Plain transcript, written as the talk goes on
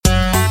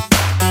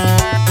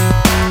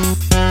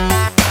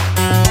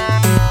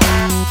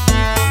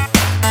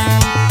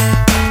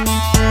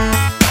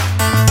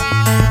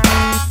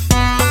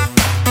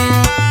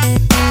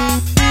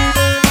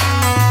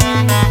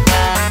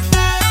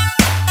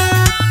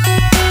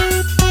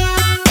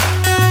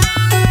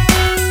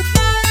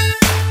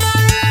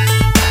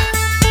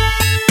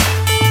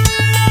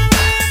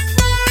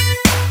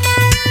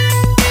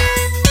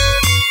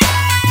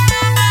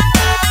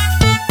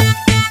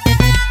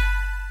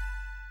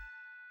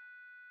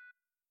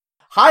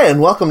Hi,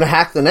 and welcome to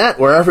Hack the Net,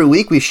 where every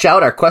week we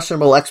shout our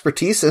questionable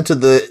expertise into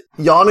the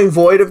yawning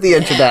void of the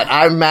internet.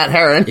 I'm Matt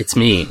Herron. It's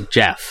me,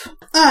 Jeff.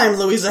 I'm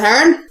Louisa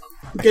Herron.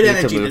 Good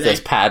energy today.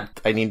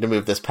 I need to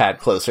move this pad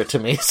closer to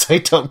me so I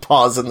don't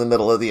pause in the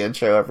middle of the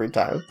intro every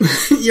time.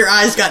 Your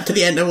eyes got to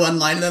the end of one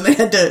line, and then they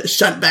had to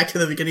shunt back to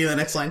the beginning of the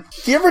next line.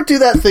 Do you ever do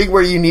that thing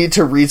where you need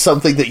to read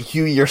something that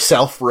you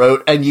yourself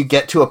wrote, and you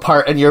get to a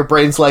part and your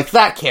brain's like,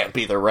 that can't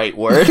be the right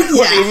word. Yeah.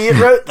 What idiot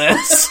wrote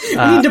this?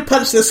 I need to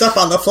punch this up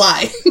on the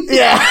fly.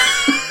 Yeah.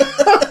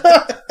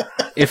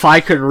 If I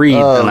could read,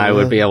 then I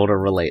would be able to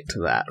relate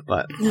to that,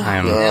 but I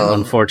am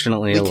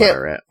unfortunately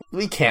illiterate.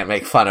 We can't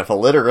make fun of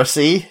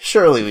illiteracy.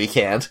 Surely we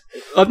can't.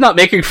 I'm not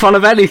making fun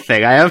of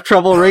anything. I have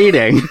trouble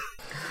reading.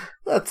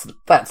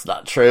 That's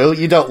not true.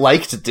 You don't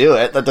like to do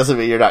it. That doesn't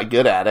mean you're not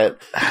good at it.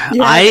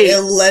 You have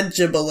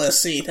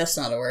illegibility. That's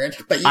not a word,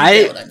 but you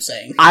know what I'm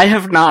saying. I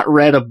have not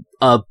read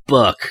a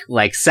book,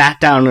 like sat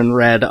down and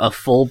read a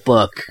full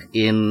book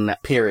in...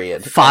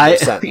 Period.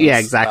 5... Yeah,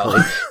 exactly.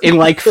 In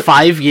like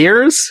 5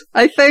 years,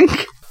 I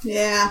think.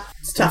 Yeah,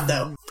 it's tough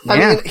though. I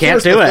mean, can't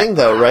here's do the it. thing,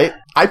 though, right?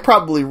 I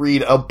probably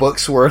read a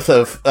book's worth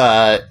of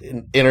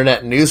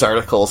internet news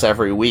articles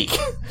every week.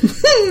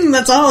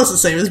 That's almost the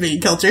same as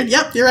being cultured.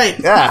 Yep, you're right.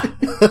 Yeah.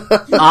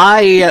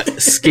 I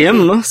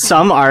skim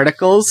some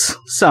articles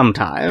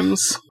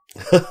sometimes.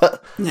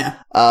 Yeah.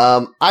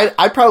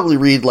 I probably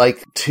read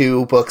like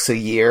 2 books a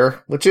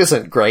year, which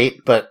isn't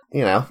great, but,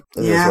 you know,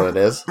 it is what it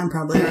is. I'm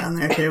probably around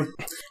there too.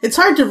 It's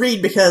hard to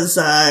read because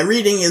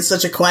reading is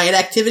such a quiet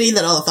activity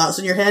that all the thoughts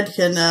in your head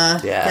can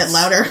get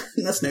louder.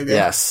 That's no good.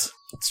 Yes.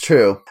 It's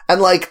true. And,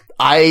 like,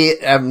 I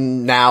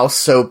am now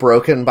so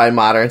broken by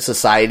modern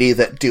society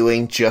that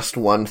doing just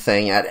one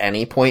thing at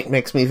any point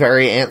makes me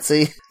very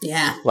antsy.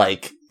 Yeah.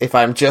 Like, if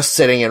I'm just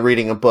sitting and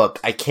reading a book,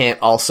 I can't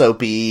also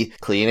be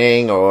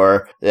cleaning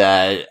or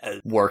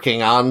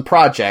working on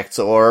projects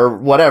or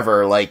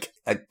whatever. Like,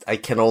 I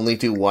can only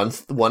do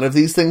one of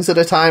these things at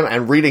a time,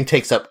 and reading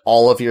takes up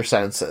all of your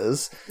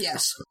senses.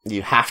 Yes.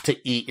 You have to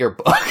eat your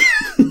book.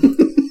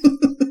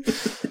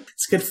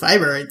 Good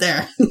fiber right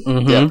there.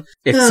 Mm-hmm. Yep.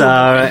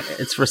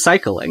 It's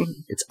recycling.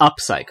 It's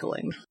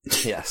upcycling.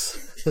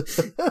 Yes.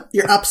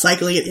 You're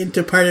upcycling it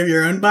into part of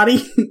your own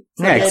body?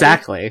 Yeah,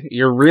 exactly.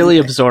 You're really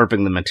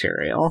absorbing the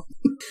material.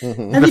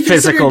 Mm-hmm. The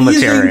physical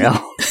material.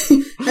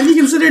 Have you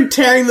considered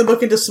tearing the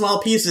book into small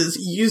pieces,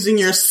 using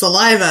your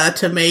saliva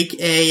to make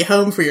a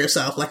home for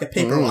yourself, like a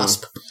paper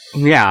wasp?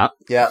 Yeah.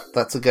 Yeah,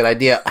 that's a good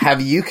idea.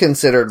 Have you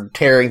considered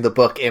tearing the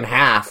book in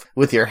half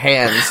with your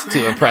hands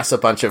to impress a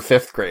bunch of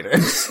 5th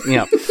graders?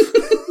 Yep.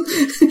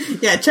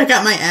 Yeah, check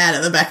out my ad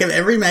at the back of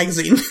every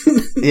magazine.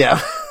 Yeah.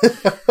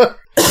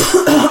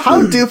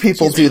 How do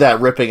people do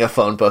that ripping a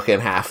phone book in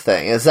half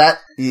thing? Is that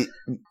you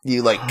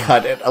like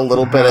cut it a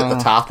little bit at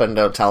the top and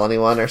don't tell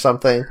anyone or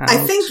something? I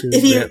think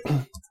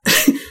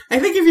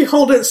if you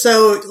hold it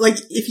so, like,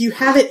 if you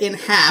have it in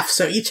half,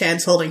 so each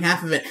hand's holding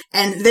half of it,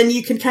 and then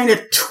you can kind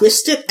of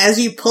twist it as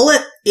you pull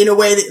it in a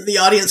way that the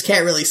audience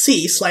can't really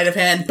see, sleight of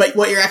hand, but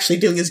what you're actually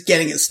doing is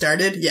getting it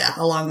started,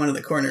 along one of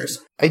the corners.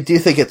 I do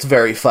think it's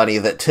very funny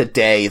that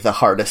today the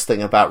hardest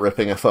thing about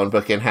ripping a phone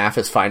book in half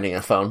is finding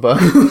a phone book.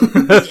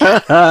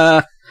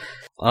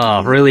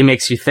 Oh, really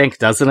makes you think,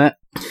 doesn't it?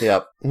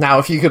 Yep. Now,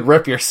 if you could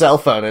rip your cell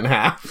phone in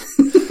half...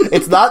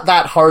 It's not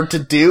that hard to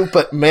do,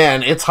 but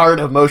man, it's hard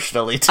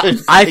emotionally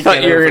to... I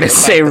thought you were going to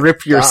say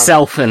rip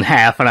yourself in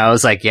half, and I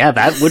was like, yeah,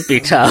 that would be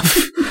tough.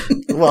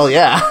 Well,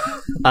 yeah.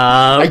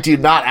 I do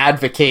not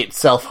advocate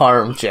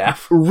self-harm,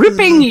 Jeff.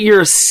 Ripping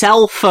your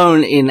cell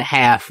phone in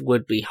half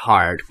would be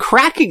hard.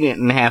 Cracking it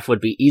in half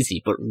would be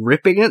easy, but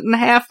ripping it in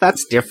half,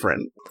 that's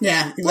different.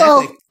 Yeah, exactly.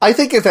 Well, I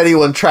think if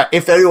anyone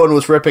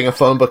was ripping a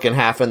phone book in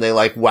half and they,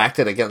 like, whacked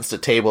it against a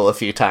table a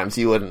few times,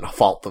 you wouldn't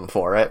fault them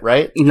for it,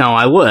 right? No,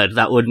 I would.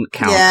 That wouldn't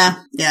count.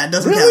 Yeah, it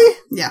doesn't really?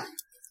 count.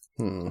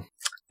 Yeah.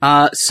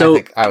 So I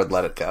think I would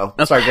let it go.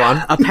 Sorry, go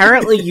on.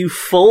 Apparently you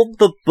fold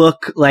the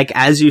book, like,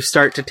 as you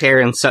start to tear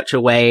in such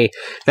a way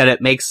that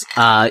it makes,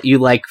 you,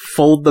 like,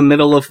 fold the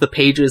middle of the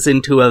pages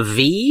into a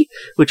V,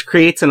 which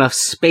creates enough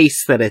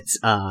space that it's,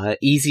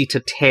 easy to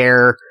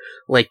tear,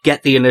 like,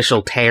 get the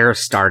initial tear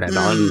started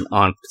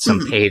on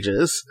some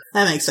pages.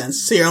 That makes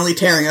sense. So you're only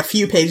tearing a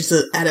few pages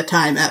at a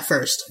time at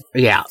first.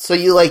 Yeah. So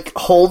you, like,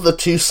 hold the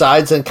 2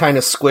 sides and kind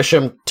of squish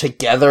them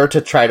together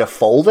to try to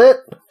fold it?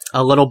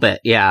 A little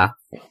bit, yeah.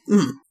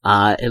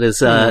 It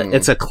is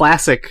it's a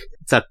classic,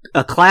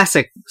 a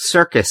classic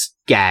circus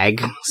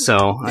gag,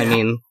 so, I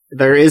mean,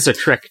 there is a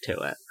trick to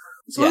it.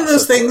 It's one of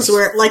those things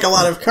where, like a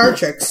lot of card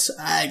tricks,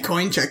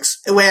 coin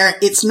tricks, where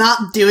it's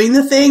not doing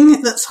the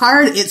thing that's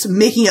hard, it's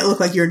making it look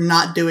like you're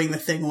not doing the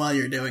thing while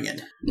you're doing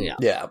it.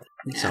 Yeah.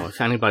 So if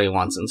anybody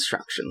wants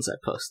instructions, I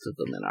posted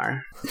them in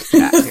our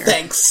chat here.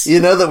 Thanks. You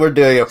know that we're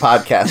doing a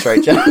podcast,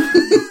 right, Jeff?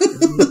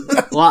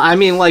 Well, I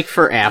mean, like,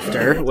 for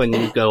after, when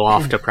you go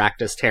off to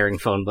practice tearing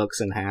phone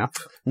books in half.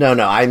 No,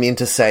 I mean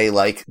to say,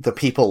 like, the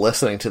people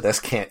listening to this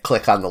can't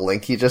click on the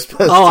link you just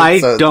posted. Oh, I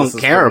don't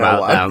care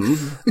about them.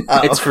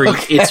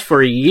 It's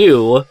for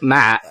you,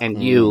 Matt,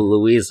 and you,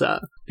 Louisa,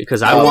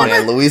 because I want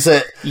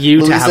Louisa,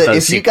 you to have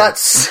those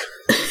secrets.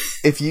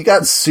 If you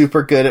got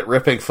super good at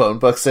ripping phone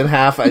books in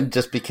half and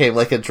just became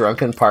like a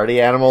drunken party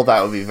animal,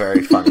 that would be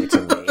very funny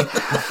to me.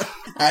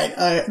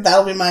 Alright,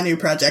 that'll be my new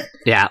project.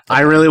 Yeah,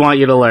 I really want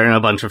you to learn a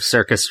bunch of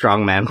circus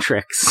strongman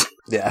tricks.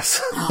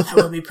 Yes. Oh, that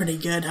would be pretty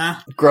good, huh?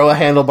 Grow a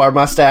handlebar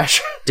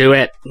mustache. Do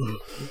it.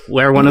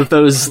 Wear one of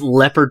those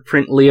leopard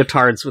print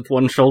leotards with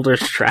one shoulder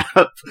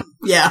strap.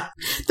 Yeah.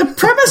 The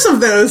premise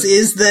of those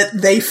is that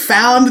they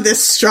found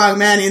this strong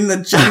man in the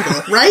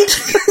jungle,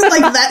 right?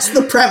 Like, that's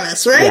the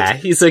premise, right? Yeah,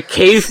 he's a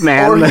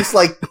caveman. Or he's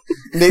like,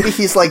 maybe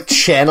he's like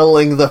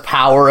channeling the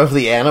power of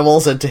the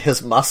animals into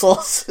his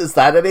muscles. Is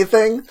that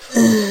anything?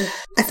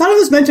 I thought it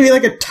was meant to be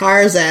like a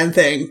Tarzan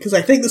thing, because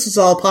I think this was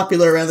all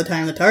popular around the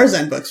time the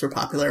Tarzan books were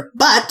popular.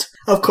 But,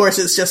 of course,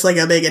 it's just like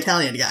a big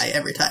Italian guy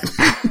every time.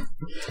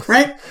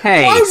 Right?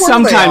 Hey, Why weren't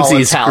sometimes they all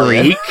he's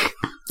Italian? Greek.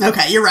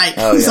 Okay, you're right.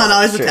 Oh, He's yeah, not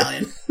always true.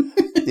 Italian.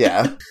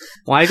 Yeah.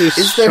 Why do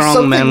Is there strong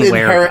something men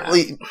wear that?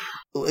 inherently...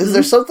 Is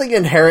there something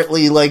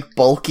inherently, like,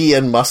 bulky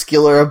and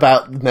muscular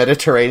about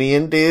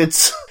Mediterranean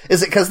dudes?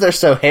 Is it because they're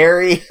so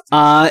hairy?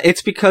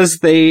 It's because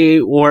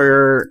they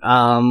were,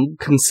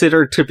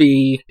 considered to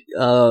be,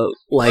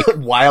 like,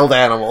 Wild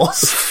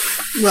animals.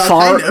 Well,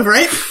 Far- kind of,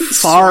 right?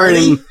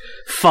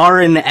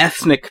 foreign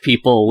ethnic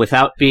people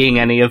without being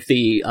any of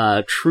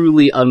the,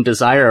 truly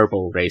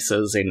undesirable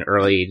races in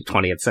early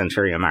 20th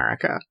century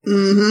America.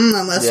 Mm-hmm,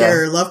 unless Yeah.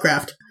 you're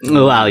Lovecraft.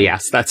 Well,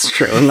 yes, that's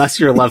true. Unless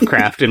you're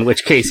Lovecraft, in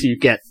which case you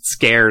get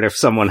scared if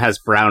someone has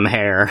brown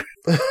hair.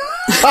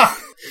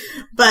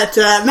 But,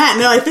 Matt,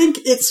 no, I think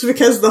it's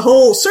because the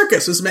whole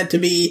circus was meant to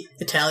be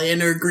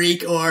Italian or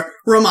Greek or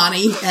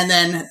Romani, and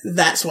then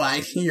that's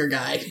why your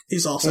guy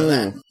is also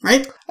that,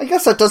 right? I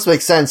guess that does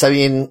make sense. I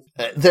mean,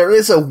 there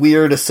is a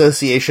weird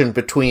association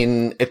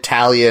between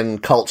Italian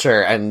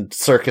culture and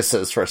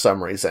circuses for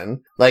some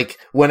reason. Like,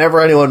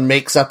 whenever anyone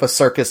makes up a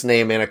circus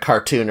name in a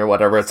cartoon or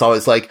whatever, it's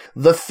always like,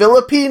 the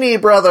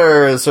Filippini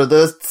Brothers, or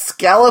the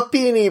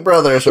Scalapini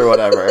Brothers, or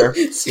whatever.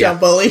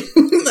 Stromboli.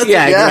 That's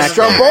Yeah, a- Yeah, exactly.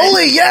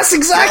 Stromboli! Yes,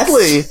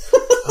 exactly!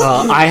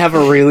 I have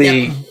a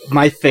really...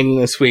 My thing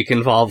this week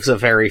involves a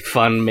very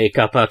fun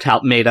made-up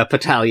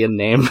Italian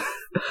name.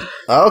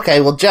 Okay,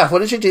 well, Jeff, what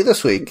did you do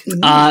this week?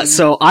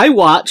 So I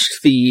watched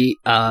the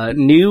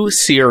new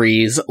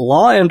series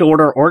Law and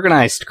Order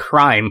Organized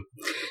Crime,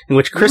 in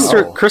which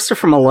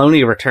Christopher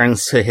Maloney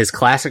returns to his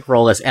classic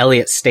role as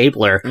Elliot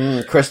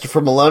Stabler.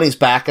 Christopher Maloney's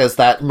back as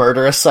that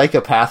murderous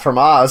psychopath from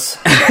Oz.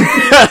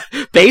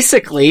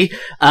 Basically,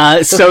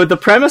 so the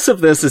premise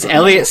of this is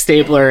Elliot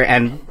Stabler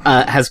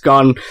has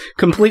gone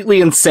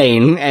completely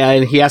insane,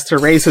 and he has to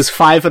raise his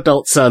 5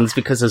 adult sons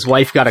because his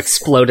wife got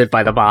exploded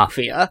by the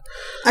mafia.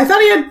 I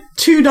thought he had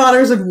 2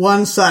 daughters and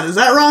 1 son. Is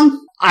that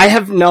wrong? I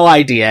have no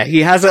idea. He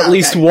has at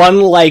least one,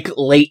 like,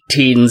 late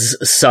teens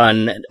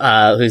son,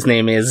 whose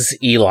name is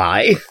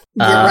Eli.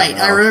 Yeah, right.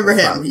 I remember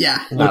him.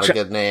 Yeah. Not Which a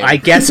good name. I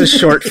guess is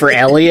short for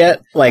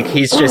Elliot. Like,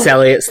 he's just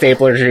Elliot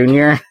Stabler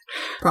Jr.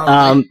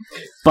 Probably.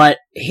 But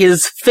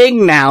his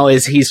thing now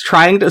is he's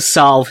trying to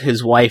solve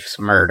his wife's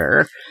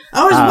murder.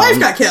 Oh, his wife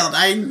got killed.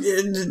 I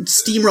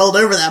steamrolled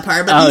over that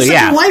part, but he's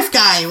such a wife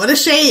guy. What a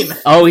shame.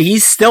 Oh,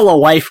 he's still a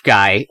wife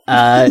guy.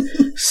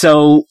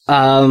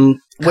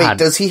 Wait, God.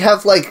 does he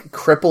have, like,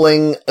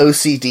 crippling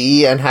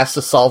OCD and has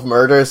to solve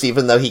murders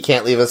even though he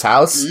can't leave his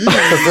house?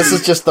 Because this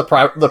is just the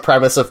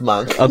premise of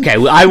Monk. Okay,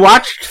 I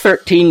watched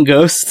 13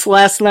 Ghosts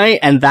last night,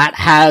 and that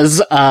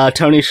has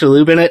Tony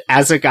Shalhoub in it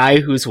as a guy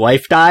whose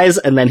wife dies,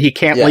 and then he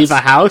can't Yes. leave a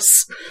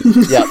house.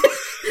 Yep.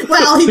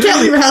 Well, he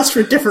can't leave a house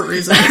for different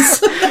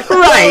reasons.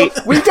 Right.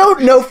 We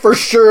don't know for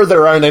sure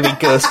there aren't any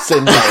ghosts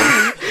in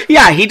Monk.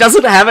 Yeah, he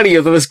doesn't have any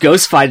of those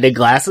ghost-finding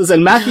glasses,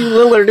 and Matthew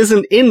Lillard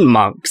isn't in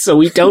Monk, so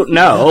we don't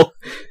know.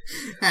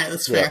 Alright,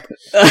 that's fair.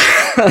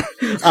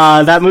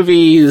 That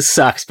movie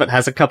sucks, but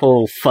has a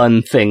couple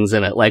fun things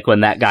in it, like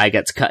when that guy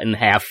gets cut in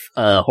half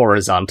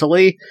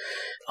horizontally.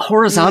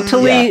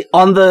 Horizontally?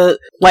 On the,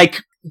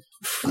 like...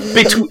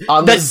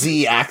 On the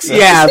Z-axis.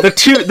 Yeah,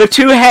 the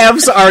two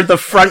halves are the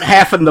front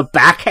half and the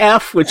back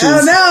half, which Oh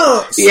is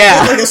no!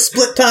 Yeah. Like a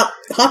split top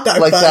hot dog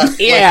Like bun. that,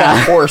 Yeah.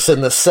 like that horse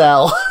in the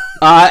cell.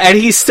 and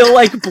he's still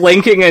like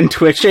blinking and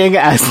twitching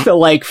as the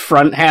like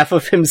front half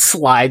of him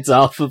slides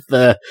off of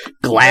the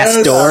glass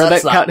Yes. door that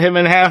That's not- cut him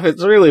in half.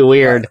 It's really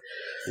weird.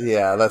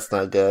 Yeah, that's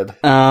not good.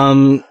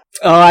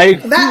 I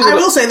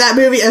will say that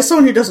movie, as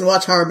someone who doesn't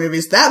watch horror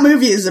movies, that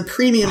movie is a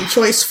premium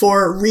choice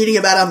for reading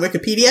about on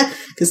Wikipedia,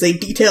 because they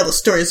detail the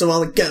stories of all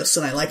the ghosts,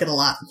 and I like it a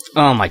lot.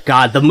 Oh my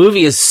god, the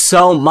movie is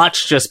so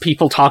much just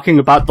people talking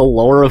about the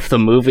lore of the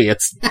movie.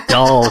 It's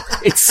dull.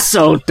 It's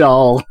so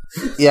dull.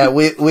 Yeah,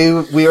 we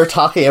were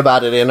talking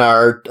about it in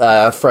our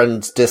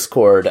friend's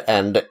Discord,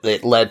 and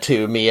it led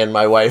to me and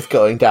my wife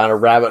going down a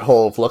rabbit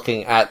hole of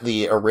looking at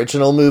the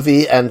original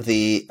movie and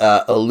the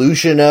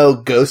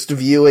Illusiono ghost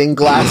viewing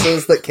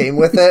glasses that came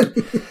with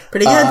it.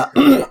 Pretty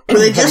good. Were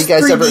they just you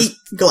guys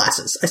 3D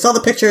glasses? I saw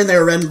the picture and they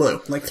were red and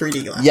blue, like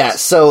 3D glasses. Yeah,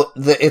 so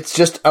it's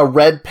just a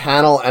red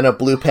panel and a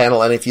blue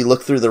panel, and if you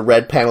look through the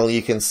red panel,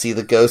 you can see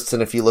the ghosts,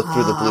 and if you look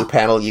through the blue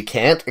panel, you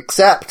can't,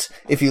 except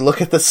if you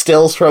look at the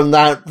stills from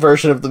that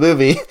version of the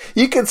movie,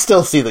 you can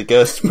still see the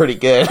ghosts pretty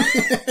good.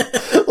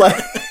 Like...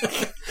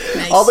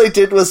 Nice. All they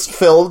did was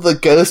film the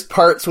ghost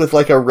parts with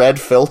like a red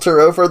filter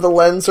over the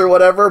lens or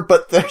whatever,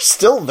 but they're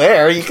still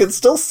there. You can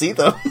still see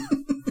them.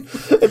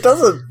 It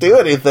doesn't do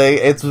anything.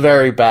 It's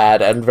very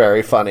bad and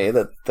very funny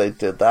that they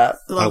did that.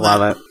 I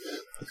love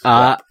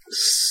it.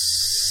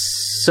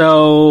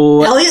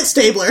 So Elliot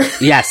Stabler.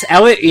 Yes,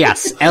 Elliot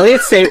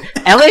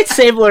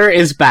Stabler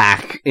is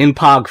back in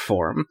Pog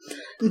form.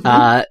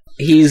 I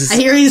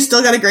hear he's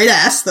still got a great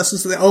ass. This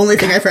is the only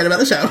thing I've heard about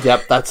the show.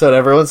 Yep, that's what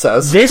everyone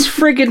says. This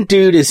friggin'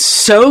 dude is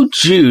so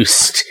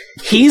juiced.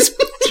 He's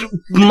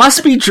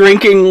must be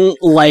drinking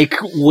like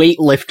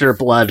weightlifter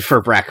blood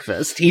for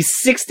breakfast. He's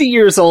 60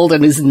 years old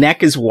and his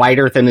neck is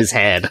wider than his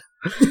head.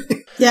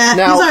 Yeah,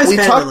 now, he's always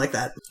kind of like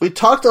that. We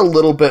talked a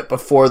little bit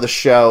before the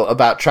show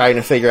about trying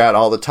to figure out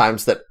all the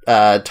times that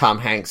Tom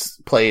Hanks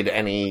played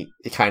any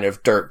kind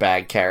of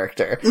dirtbag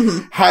character.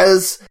 Mm-hmm.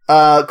 Has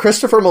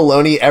Christopher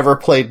Maloney ever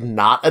played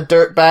not a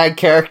dirtbag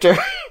character?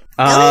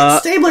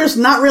 Elliot Stabler's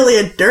not really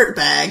a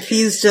dirtbag.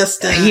 He's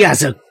just... he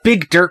has a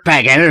big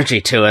dirtbag energy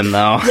to him,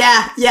 though.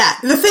 Yeah.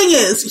 The thing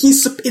is,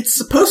 it's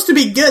supposed to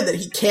be good that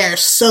he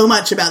cares so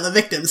much about the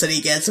victims that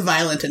he gets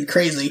violent and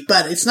crazy,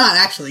 but it's not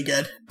actually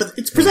good. But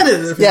it's presented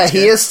as if yeah, it's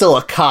he good. is still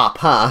a cop,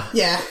 huh?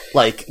 Yeah.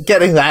 Like,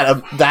 getting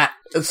that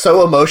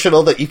so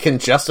emotional that you can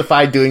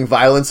justify doing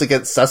violence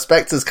against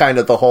suspects is kind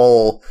of the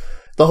whole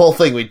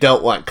thing we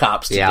don't want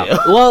cops to do.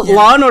 Well,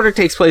 Law and Order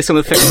takes place in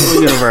a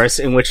fictional universe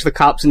in which the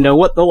cops know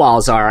what the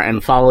laws are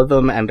and follow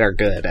them and are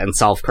good and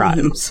solve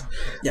crimes.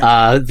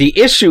 Yeah. The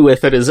issue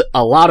with it is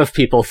a lot of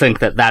people think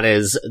that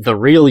is the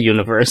real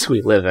universe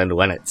we live in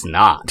when it's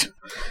not.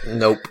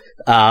 Nope.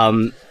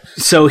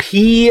 So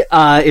he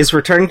is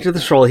returning to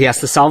this role. He has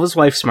to solve his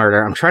wife's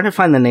murder. I'm trying to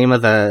find the name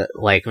of the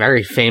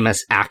very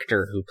famous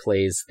actor who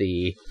plays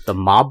the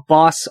mob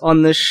boss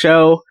on this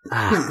show.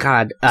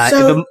 God.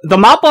 The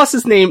mob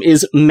boss's name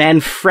is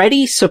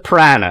Manfredi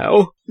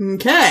Soprano.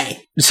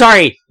 Okay.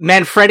 Sorry,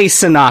 Manfredi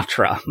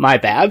Sinatra. My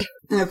bad.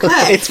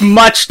 Okay. It's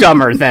much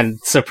dumber than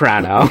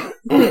Soprano.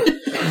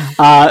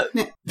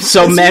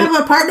 So Does he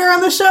have a partner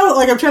on the show?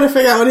 Like, I'm trying to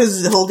figure out what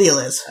his whole deal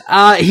is.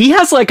 He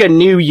has like a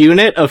new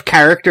unit of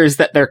characters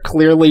that they're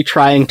clearly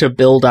trying to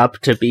build up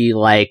to be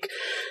like,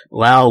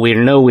 well, we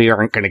know we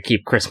aren't going to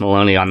keep Chris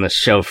Maloney on this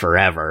show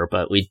forever,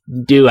 but we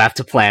do have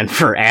to plan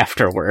for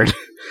afterward.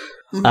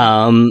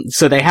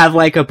 So they have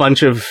like a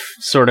bunch of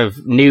sort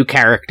of new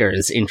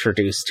characters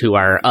introduced who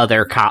are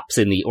other cops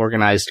in the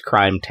organized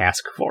crime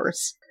task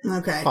force.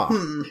 Okay. Huh.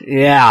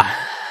 Yeah.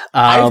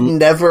 I've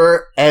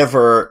never,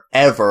 ever,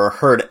 ever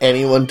heard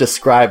anyone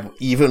describe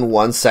even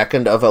 1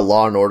 second of a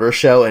Law and Order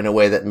show in a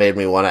way that made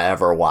me want to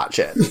ever watch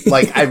it.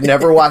 Like, I've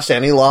never watched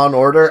any Law and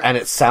Order, and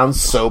it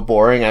sounds so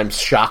boring, I'm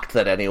shocked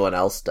that anyone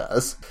else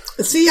does.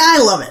 See, I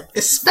love it.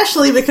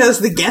 Especially because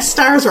the guest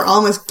stars are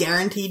almost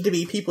guaranteed to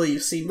be people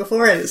you've seen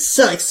before, and it's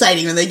so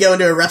exciting when they go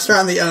into a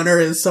restaurant and the owner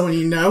is someone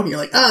you know, and you're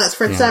like, oh, that's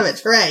Fred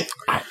Savage, hooray.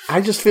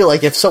 I just feel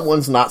like if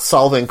someone's not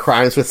solving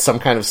crimes with some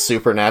kind of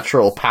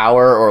supernatural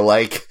power or,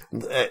 like,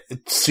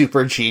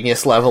 super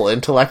genius level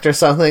intellect or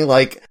something,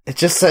 like, it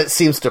just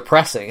seems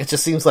depressing. It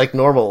just seems like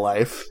normal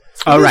life.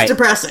 It's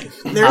depressing.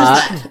 There is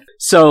that.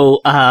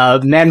 So,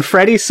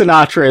 Manfredi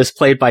Sinatra is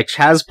played by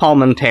Chaz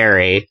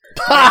Palminteri.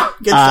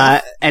 Good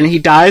stuff. And he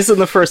dies in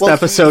the first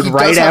episode he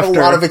right does have after.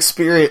 a lot of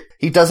experience.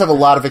 He does have a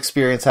lot of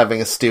experience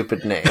having a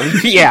stupid name.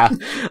 Yeah.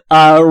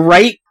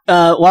 Chaz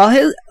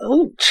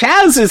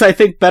is, I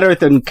think, better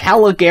than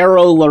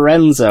Calogero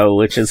Lorenzo,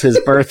 which is his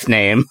birth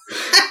name.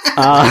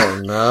 Oh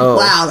no.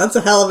 Wow, that's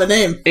a hell of a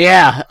name.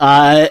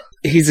 Yeah,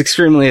 he's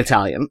extremely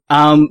Italian.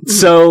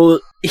 So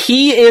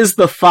he is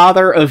the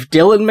father of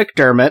Dylan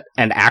McDermott,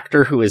 an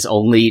actor who is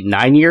only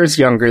 9 years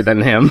younger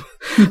than him.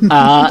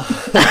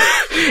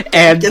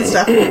 And Good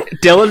stuff.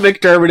 Dylan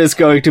McDermott is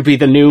going to be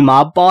the new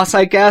mob boss,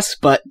 I guess,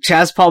 but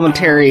Chaz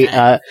Palminteri,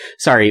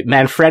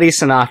 Manfredi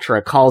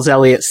Sinatra calls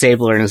Elliot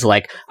Stabler and is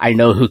like, I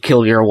know who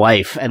killed your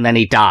wife, and then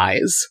he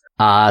dies.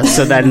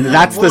 So then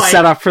that's the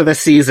setup for the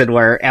season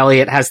where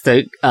Elliot has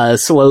to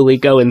slowly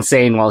go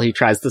insane while he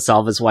tries to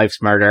solve his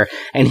wife's murder,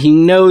 and he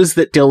knows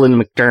that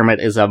Dylan McDermott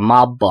is a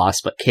mob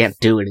boss but can't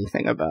do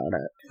anything about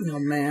it. Oh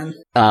man.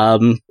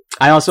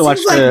 I also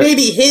watched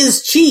maybe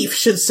his chief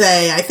should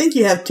say, I think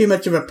you have too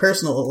much of a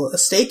personal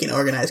stake in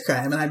organized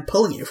crime and I'm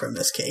pulling you from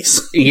this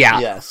case. Yeah.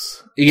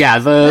 Yes. Yeah,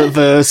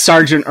 the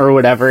sergeant or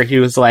whatever, he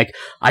was like,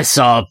 I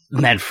saw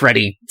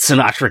Manfredi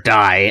Sinatra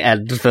die,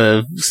 and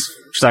the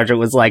sergeant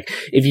was like,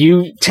 if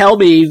you tell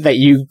me that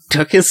you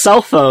took his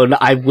cell phone,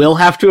 I will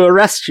have to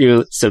arrest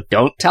you, so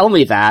don't tell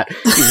me that.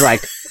 He's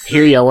like,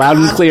 hear you loud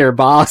and clear,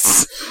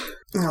 boss.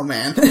 Oh,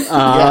 man.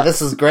 Yeah,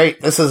 this is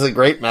great. This is a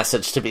great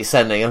message to be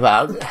sending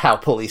about how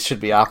police should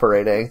be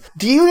operating.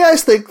 Do you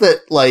guys think that,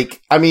 like,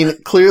 I mean,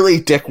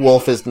 clearly Dick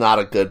Wolf is not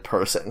a good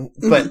person,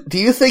 but do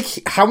you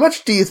think, how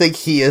much do you think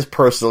he is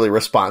personally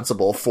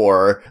responsible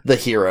for the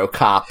hero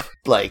cop,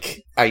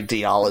 like,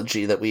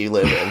 ideology that we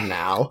live in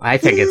now? I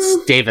think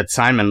it's David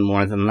Simon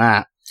more than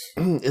that.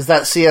 Is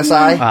that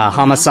CSI?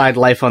 Homicide,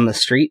 Life on the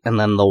Street, and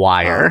then The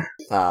Wire.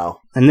 Oh.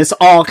 And this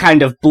all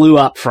kind of blew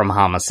up from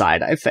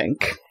Homicide, I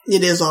think.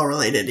 It is all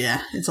related,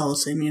 yeah. It's all the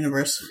same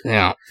universe.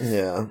 Yeah.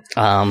 Yeah.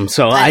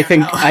 So I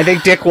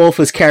think Dick Wolf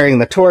was carrying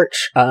the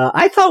torch.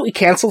 I thought we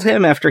canceled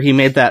him after he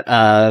made that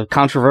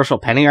controversial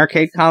Penny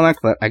Arcade comic,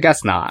 but I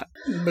guess not.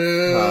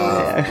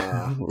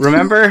 Boo.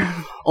 Remember?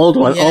 Old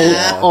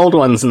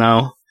ones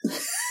know.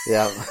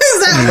 Yeah. Is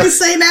that what we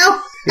say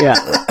now?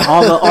 Yeah.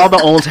 All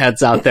the old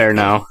heads out there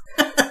know.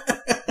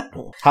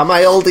 How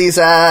my oldies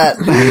at?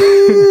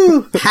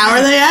 How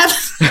are they at?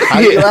 How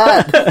you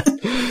at?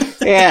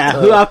 Yeah,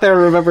 who out there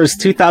remembers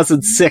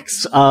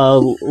 2006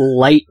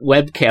 light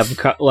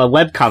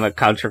webcomic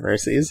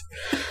controversies?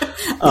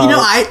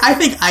 I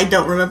think I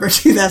don't remember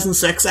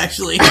 2006,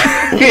 actually.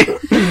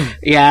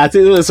 Yeah,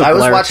 it was a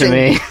blur to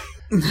me.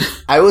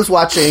 I was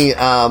watching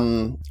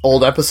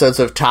old episodes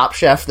of Top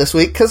Chef this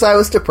week because I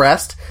was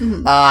depressed.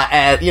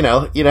 And you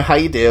know how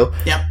you do.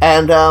 Yep.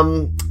 And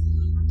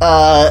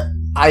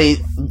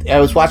I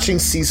was watching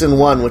season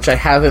 1, which I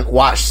haven't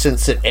watched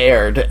since it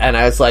aired, and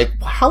I was like,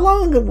 how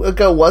long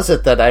ago was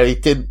it that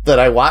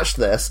I watched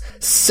this?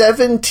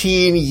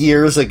 17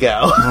 years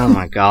ago. Oh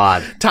my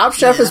god. Top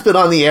Chef has been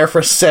on the air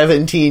for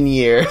 17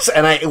 years,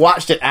 and I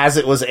watched it as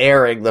it was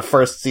airing the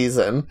first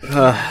season.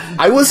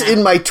 I was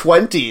in my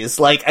 20s,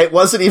 like, it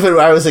wasn't even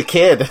when I was a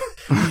kid.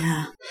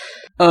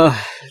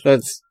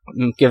 That's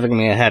giving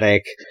me a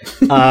headache.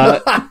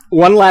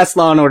 One last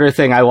Law & Order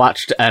thing, I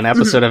watched an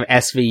episode of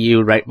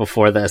SVU right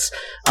before this,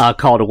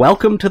 called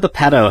Welcome to the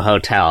Pedo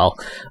Hotel.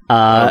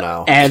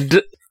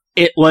 And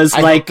it was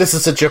I hope this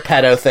is a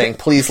Geppetto thing.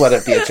 Please let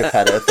it be a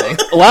Geppetto thing.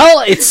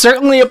 Well, it's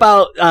certainly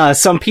about,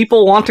 some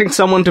wanting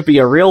someone to be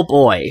a real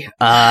boy.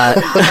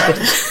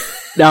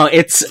 No,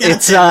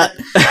 it's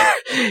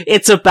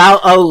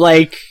about,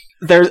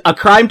 a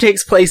crime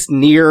takes place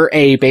near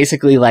a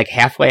basically like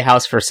halfway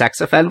house for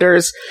sex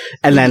offenders,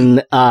 and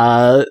then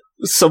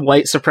some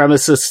white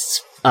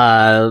supremacists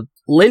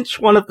lynch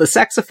one of the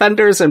sex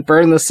offenders and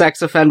burn the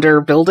sex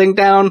offender building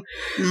down.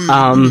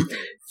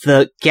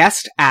 The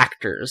guest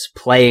actors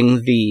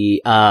playing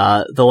the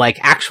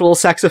actual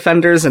sex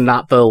offenders and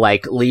not the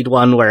lead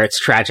one where it's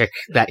tragic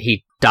that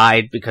he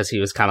died because he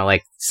was kind of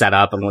set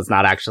up and was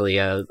not actually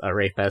a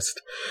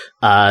rapist.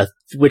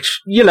 Which,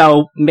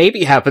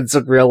 maybe happens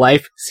in real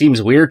life.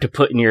 Seems weird to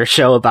put in your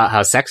show about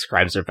how sex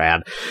crimes are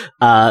bad.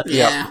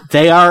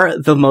 They are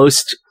the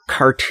most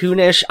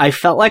cartoonish. I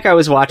felt like I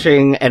was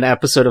watching an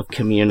episode of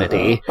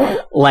Community.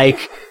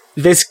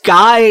 This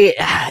guy,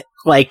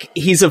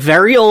 he's a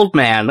very old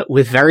man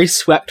with very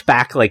swept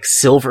back,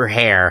 silver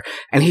hair,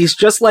 and he's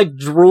just,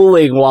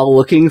 drooling while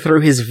looking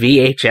through his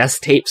VHS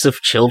tapes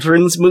of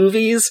children's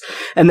movies,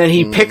 and then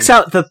he picks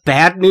out the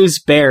Bad News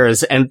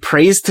Bears and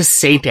prays to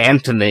Saint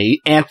Anthony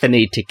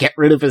to get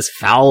rid of his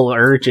foul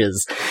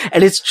urges.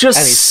 And it's just...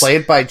 And he's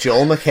played by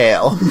Joel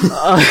McHale.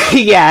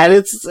 Yeah, and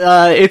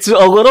it's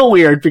a little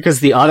weird because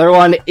the other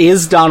one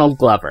is Donald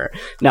Glover.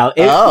 Now,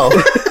 it's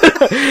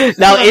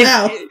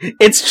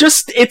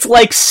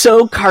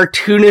so cartoonishly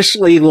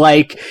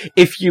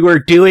if you were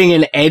doing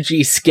an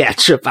edgy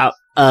sketch about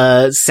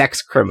a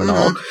sex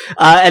criminal.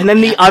 And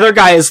then the other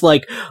guy is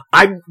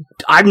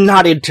I'm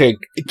not into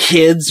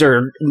kids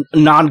or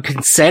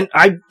non-consent.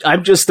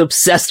 I'm just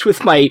obsessed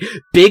with my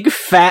big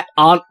fat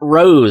Aunt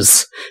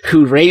Rose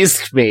who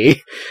raised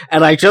me.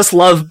 And I just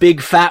love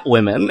big fat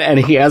women. And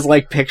he has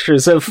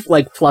pictures of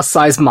plus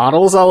size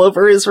models all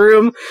over his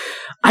room.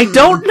 I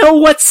don't know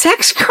what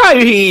sex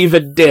crime he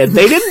even did.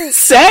 They didn't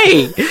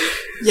say.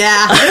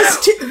 Yeah,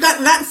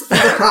 that's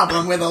the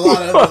problem with a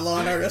lot of the Law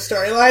 & Order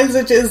storylines,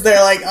 which is they're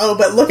oh,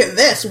 but look at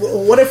this.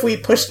 What if we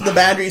pushed the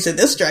boundaries in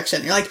this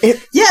direction? You're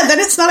then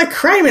it's not a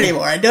crime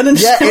anymore. I don't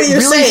understand what you're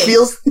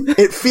saying.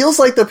 It feels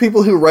like the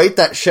people who write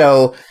that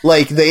show,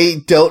 they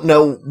don't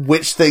know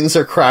which things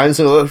are crimes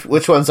and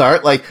which ones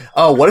aren't.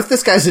 Oh, what if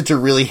this guy's into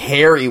really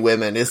hairy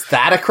women? Is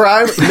that a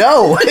crime?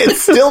 No,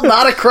 it's still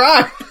not a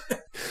crime.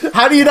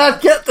 How do you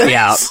not get this?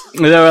 Yeah.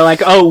 They were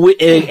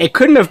it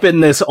couldn't have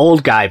been this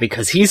old guy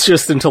because he's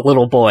just into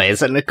little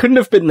boys, and it couldn't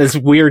have been this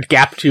weird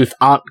gap-toothed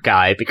aunt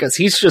guy because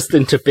he's just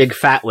into big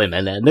fat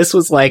women, and this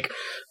was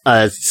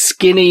a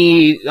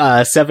skinny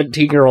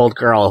 17-year-old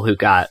girl who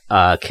got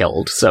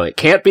killed, so it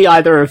can't be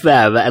either of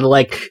them, and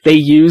they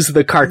use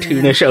the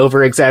cartoonish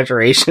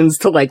over-exaggerations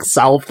to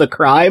solve the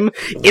crime.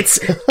 It's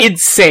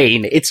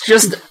insane. It's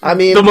just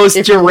the most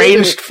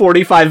deranged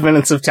 45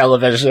 minutes of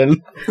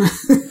television.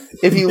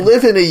 If you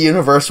live in a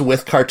universe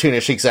with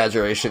cartoonish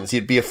exaggerations,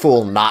 you'd be a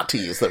fool not to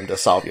use them to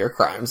solve your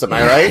crimes. Am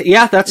I right?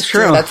 Yeah, that's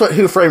true. That's what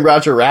Who Framed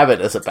Roger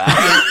Rabbit is about.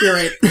 Yeah, you're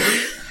right.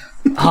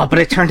 Oh, but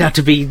it turned out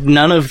to be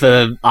none of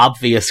the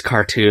obvious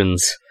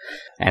cartoons.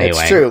 Anyway.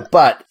 It's true,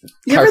 but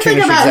You ever think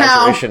cartoonish about how-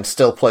 exaggeration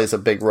still plays a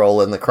big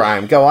role in the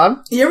crime. Go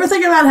on. You ever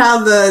think about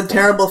how the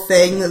terrible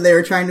thing that they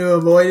were trying to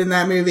avoid in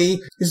that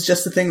movie is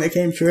just the thing that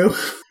came true?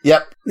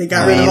 Yep. They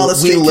got rid of all the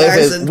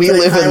streetcars and we put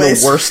in live in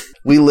highways. the worst.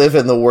 We live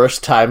in the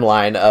worst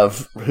timeline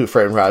of Who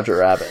Framed Roger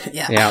Rabbit.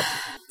 Yeah.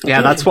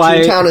 Yeah, that's why...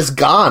 Toontown is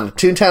gone.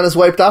 Toontown is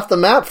wiped off the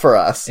map for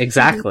us.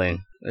 Exactly.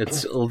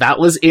 That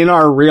was in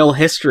our real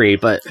history,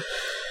 but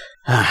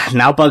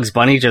now Bugs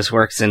Bunny just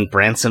works in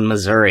Branson,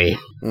 Missouri.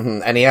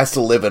 And he has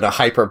to live in a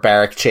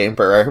hyperbaric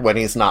chamber when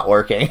he's not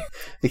working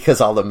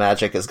because all the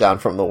magic is gone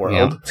from the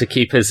world. Yeah, to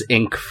keep his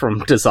ink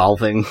from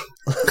dissolving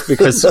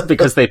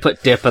because they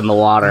put dip in the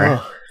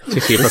water. To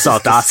keep us all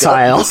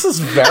docile. This is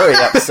very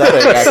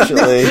upsetting,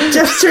 actually.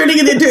 Just turning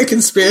it into a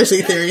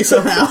conspiracy theory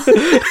somehow.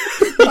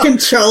 We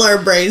control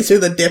our brains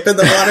through the dip in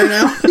the water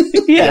now.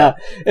 Yeah,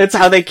 it's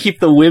how they keep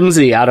the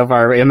whimsy out of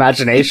our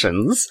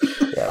imaginations.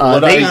 Yeah,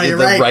 what are you,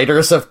 the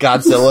writers of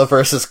Godzilla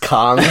versus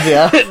Kong?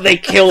 Yeah, they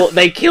kill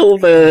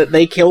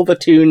the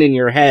tune in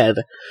your head.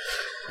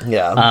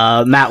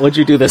 Yeah. Matt, what'd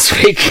you do this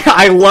week?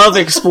 I love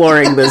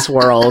exploring this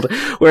world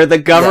where the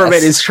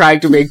government is trying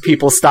to make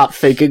people stop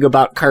thinking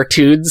about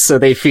cartoons so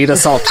they feed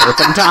us all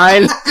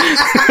turpentine.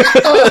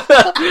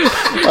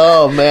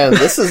 Oh man,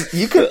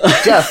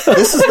 Jeff,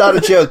 this is not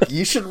a joke.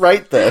 You should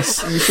write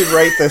this. You should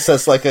write this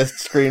as like a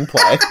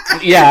screenplay.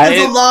 Yeah.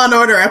 It's a Law and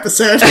Order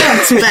episode on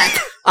spec.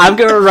 I'm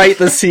gonna write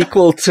the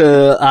sequel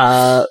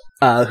to,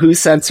 Who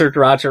Censored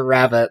Roger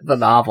Rabbit, the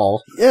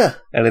novel. Yeah.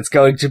 And it's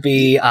going to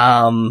be,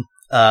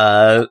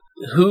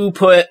 who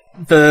put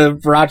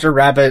the Roger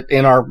Rabbit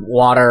in our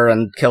water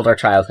and killed our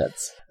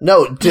childhoods?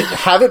 No,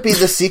 have it be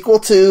the sequel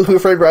to Who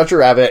Framed Roger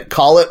Rabbit,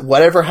 call it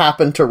Whatever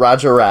Happened to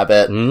Roger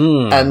Rabbit,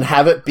 and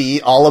have it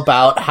be all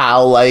about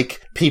how, like,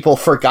 people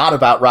forgot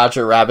about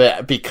Roger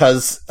Rabbit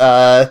because,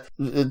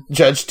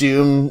 Judge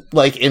Doom,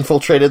 like,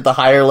 infiltrated the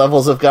higher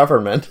levels of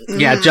government.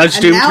 Yeah, Judge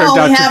Doom turned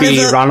out to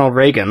be Ronald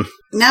Reagan.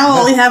 Now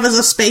all we have is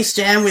a Space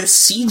Jam with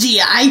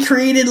CGI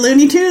created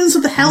Looney Tunes.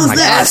 What the hell is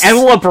this? And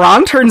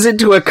LeBron turns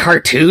into a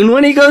cartoon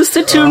when he goes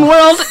to Toon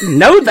World?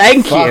 No,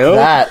 thank you.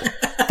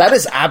 That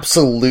is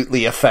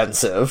absolutely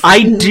offensive.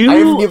 I've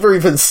never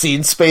even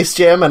seen Space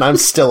Jam, and I'm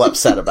still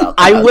upset about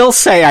that. I will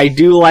say I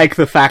do like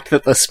the fact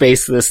that the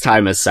space this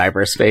time is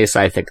cyberspace.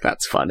 I think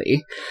that's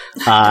funny.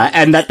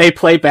 And that they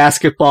play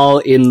basketball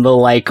in the,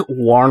 like,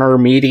 Warner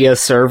Media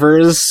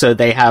servers, so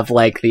they have,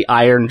 like, the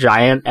Iron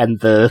Giant and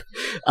the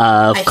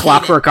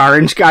Clockwork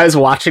Orange guys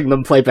watching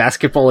them play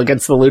basketball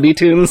against the Looney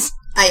Tunes.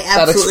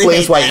 That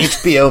explains why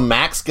HBO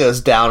Max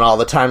goes down all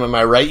the time, am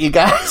I right, you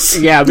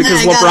guys? Yeah,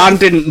 because LeBron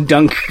didn't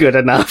dunk good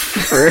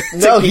enough.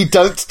 No, he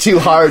dunked too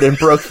hard and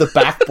broke the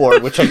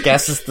backboard, which I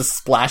guess is the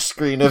splash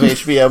screen of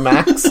HBO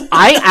Max.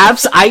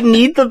 I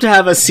need them to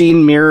have a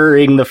scene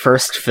mirroring the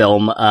first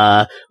film,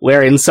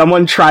 wherein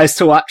someone tries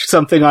to watch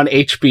something on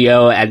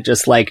HBO and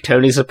just, like,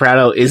 Tony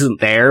Soprano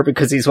isn't there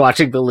because he's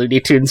watching the Looney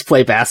Tunes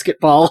play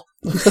basketball.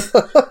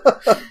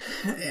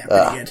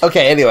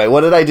 Okay, anyway,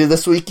 what did I do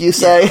this week, you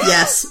say?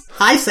 Yes,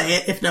 I say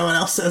it if no one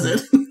else says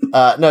it.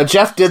 No,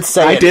 Jeff did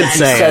say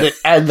it,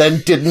 and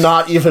then did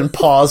not even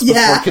pause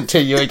before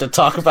continuing to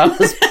talk about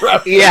his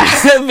premise. Yeah,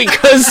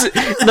 because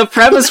the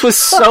premise was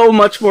so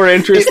much more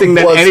interesting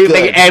than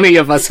anything any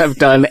of us have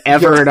done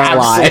ever in our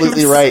lives.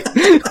 Absolutely right.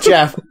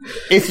 Jeff,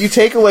 if you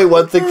take away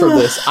one thing from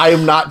this, I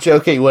am not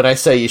joking when I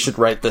say you should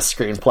write this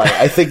screenplay.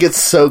 I think it's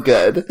so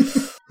good.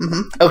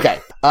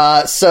 Okay,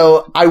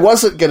 so I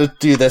wasn't gonna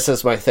do this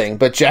as my thing,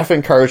 but Jeff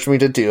encouraged me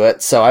to do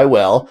it, so I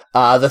will.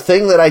 The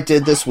thing that I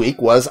did this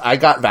week was I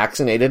got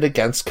vaccinated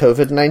against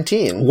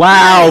COVID-19.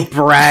 Wow,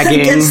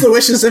 bragging. Against the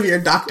wishes of your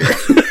doctor.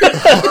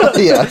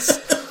 Yes.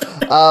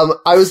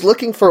 I was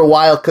looking for a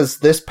while because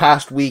this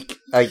past week,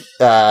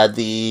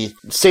 the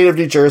state of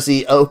New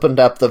Jersey opened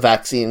up the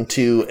vaccine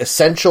to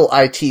essential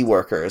IT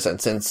workers, and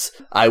since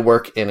I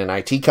work in an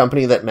IT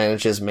company that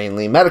manages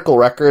mainly medical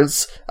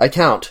records, I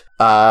count.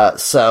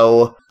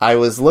 So I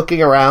was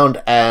looking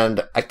around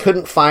and I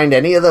couldn't find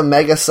any of the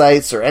mega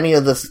sites or any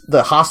of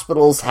the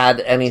hospitals had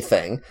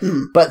anything.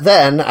 But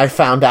then I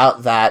found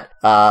out that,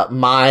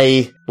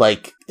 my,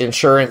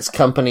 insurance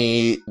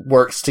company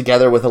works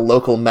together with a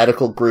local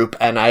medical group,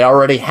 and I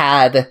already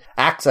had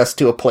access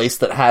to a place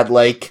that had,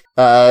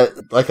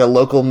 a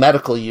local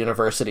medical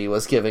university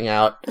was giving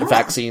out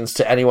vaccines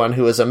to anyone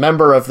who was a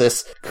member of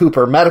this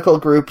Cooper medical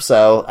group,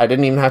 so I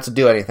didn't even have to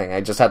do anything. I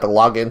just had to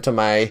log into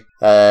my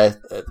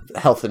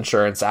health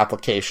insurance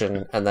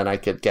application, and then I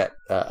could get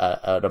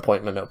an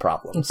appointment, no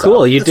problem. So,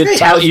 cool, you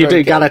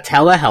got a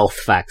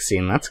telehealth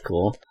vaccine. That's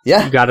cool.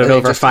 Yeah, you got it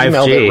over 5G.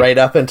 Emailed it right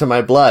up into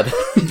my blood.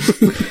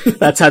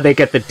 That's how they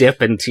get the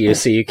dip into you,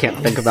 so you can't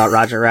think about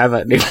Roger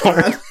Rabbit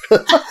anymore.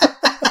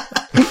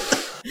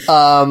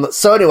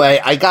 So anyway,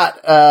 I got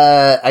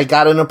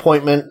an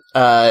appointment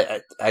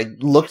I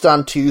looked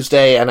on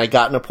Tuesday and I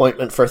got an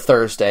appointment for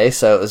Thursday,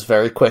 so it was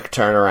very quick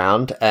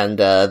turnaround. And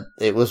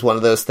it was one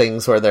of those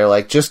things where they're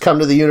like, just come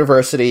to the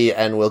university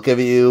and we'll give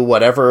you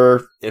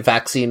whatever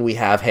vaccine we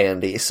have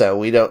handy. So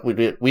we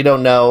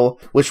don't know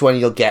which one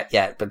you'll get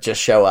yet, but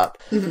just show up.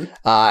 Mm-hmm.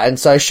 And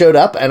so I showed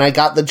up and I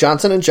got the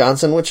Johnson &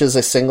 Johnson, which is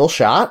a single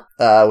shot,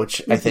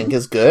 which I think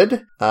is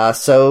good.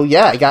 So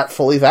yeah, I got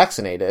fully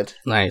vaccinated.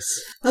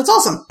 Nice. That's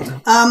awesome.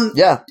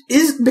 Yeah.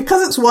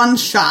 Because it's one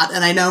shot,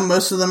 and I know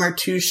most of them are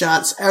 2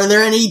 shots, are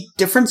there any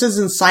differences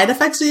in side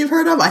effects that you've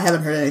heard of? I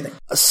haven't heard anything.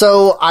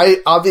 So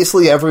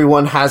obviously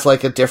everyone has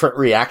like a different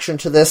reaction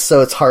to this,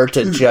 so it's hard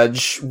to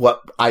judge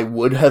what I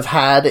would have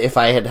had if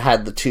I had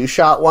had the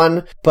 2-shot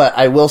one. But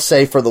I will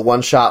say for the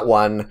 1-shot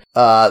one,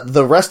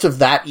 the rest of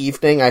that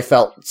evening I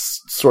felt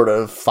sort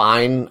of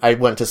fine. I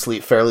went to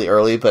sleep fairly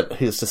early, but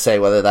who's to say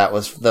whether that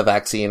was the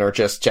vaccine or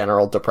just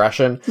general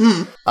depression.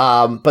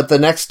 But the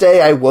next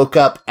day I woke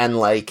up and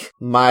like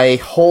my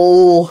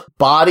whole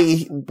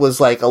body was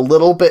like a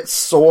little bit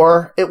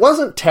sore. It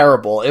wasn't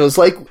terrible. It was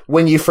like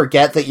when you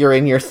forget that you're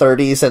in your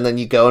 30s and then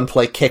you go and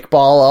play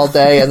kickball all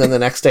day and then the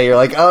next day you're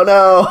like, oh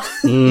no.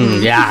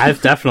 Yeah,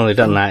 I've definitely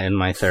done that in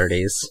my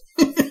 30s.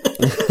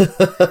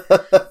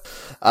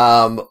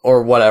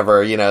 Or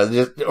whatever, you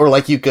know, or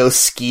like you go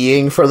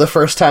skiing for the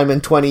first time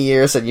in 20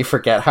 years and you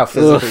forget how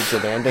physically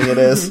demanding it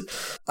is.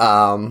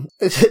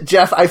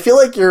 Jeff, I feel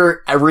like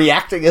you're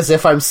reacting as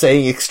if I'm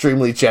saying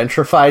extremely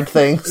gentrified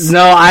things.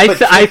 No, I think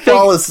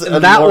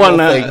that one,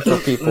 thing for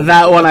people.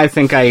 That one, I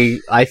think I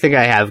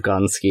have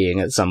gone skiing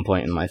at some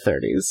point in my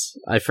 30s.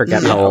 I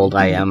forget how old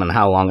I am and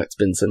how long it's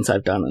been since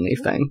I've done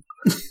anything.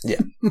 Yeah.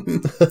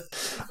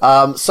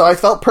 So I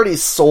felt pretty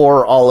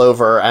sore all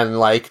over and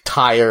like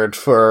tired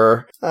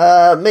for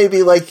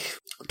maybe like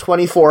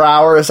 24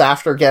 hours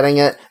after getting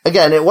it.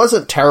 Again, it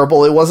wasn't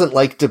terrible. It wasn't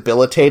like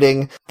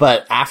debilitating,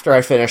 but after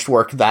I finished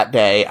work that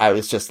day, I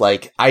was just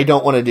like, I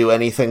don't want to do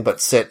anything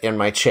but sit in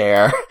my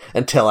chair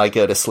until I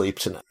go to sleep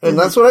tonight. And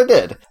that's what I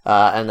did.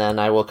 And then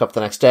I woke up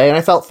the next day and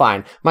I felt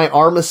fine. My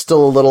arm is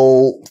still a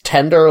little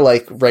tender,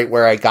 like right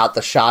where I got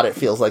the shot. It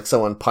feels like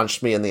someone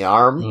punched me in the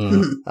arm.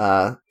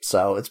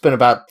 So it's been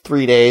about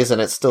 3 days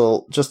and it's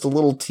still just a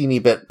little teeny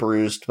bit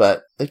bruised,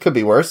 but it could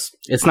be worse.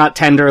 It's not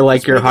tender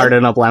like your heart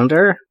in a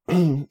blender?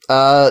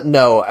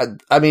 No.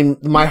 I mean,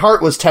 my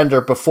heart was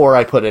tender before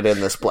I put it in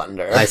this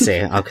blender. I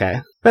see.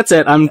 Okay. That's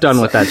it. I'm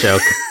done with that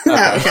joke.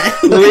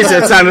 Okay.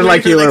 Louisa, it sounded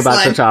like you were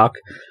about to talk.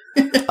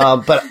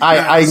 But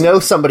I know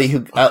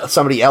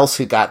somebody else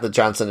who got the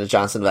Johnson &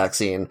 Johnson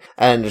vaccine,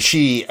 and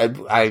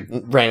I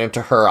ran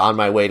into her on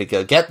my way to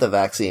go get the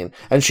vaccine,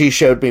 and she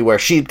showed me where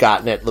she'd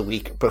gotten it the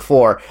week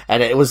before,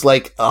 and it was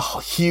like a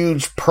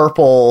huge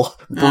purple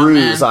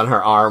bruise on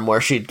her arm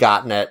where she'd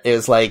gotten it. It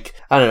was like,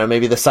 I don't know,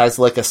 maybe the size of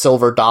like a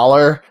silver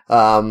dollar,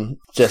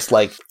 just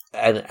like,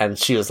 and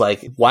she was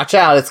like, watch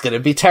out, it's gonna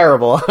be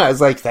terrible. I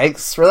was like,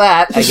 thanks for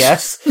that, I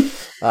guess.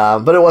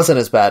 But it wasn't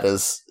as bad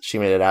as she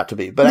made it out to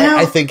be. But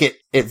I think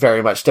it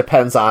very much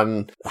depends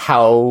on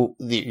how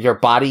your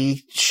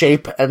body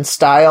shape and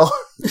style,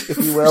 if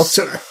you will.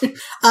 Sure.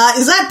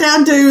 Is that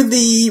down to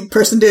the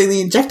person doing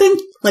the injecting?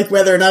 Like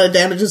whether or not it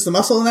damages the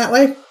muscle in that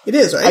way? It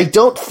is, right? I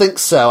don't think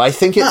so. I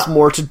think it's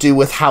more to do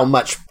with how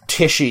much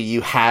tissue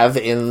you have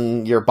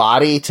in your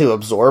body to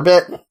absorb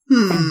it.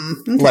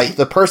 Okay. Like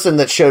the person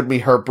that showed me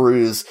her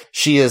bruise,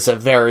 she is a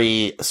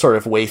very sort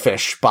of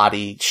waifish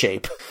body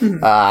shape.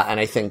 And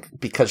I think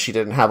because she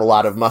didn't have a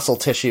lot of muscle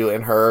tissue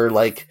in her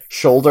like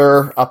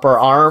shoulder, upper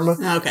arm,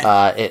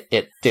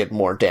 it did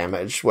more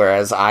damage.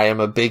 Whereas I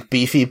am a big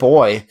beefy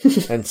boy.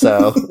 And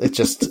so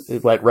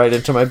it went right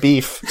into my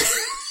beef.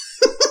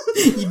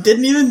 You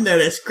didn't even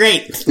notice.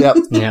 Great. Yep.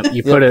 Yep.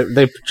 You put it,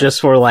 they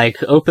just were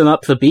like, open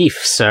up the beef,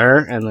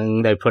 sir. And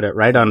then they put it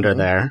right under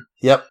there.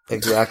 Yep,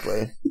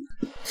 exactly.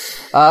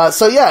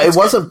 So yeah, it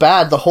wasn't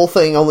bad. The whole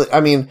thing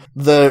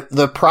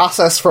the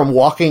process from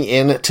walking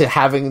in to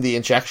having the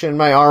injection in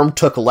my arm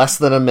took less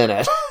than a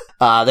minute.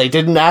 They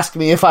didn't ask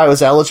me if I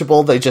was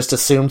eligible. They just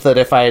assumed that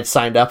if I had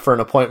signed up for an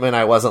appointment,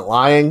 I wasn't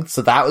lying.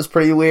 So that was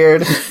pretty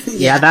weird.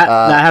 Yeah, that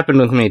happened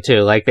with me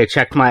too. Like they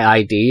checked my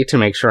ID to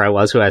make sure I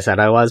was who I said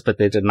I was, but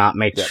they did not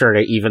make sure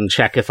to even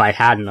check if I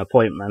had an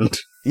appointment.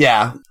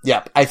 Yeah,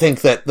 yep. I think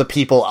that the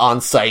people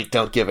on site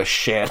don't give a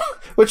shit,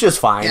 which is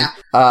fine. Yeah.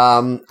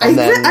 I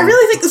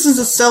really think this is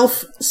a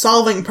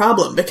self-solving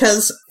problem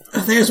because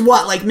there's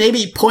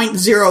maybe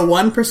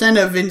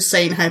 0.01% of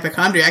insane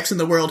hypochondriacs in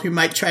the world who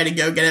might try to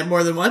go get it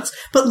more than once,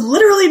 but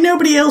literally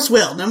nobody else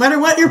will. No matter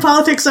what your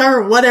politics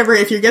are or whatever,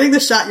 if you're getting the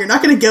shot, you're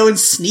not going to go and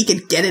sneak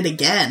and get it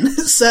again.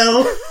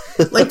 So,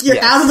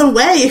 you're out of the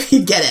way if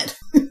you get it.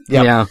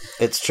 Yep, yeah,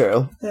 it's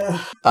true.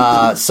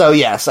 So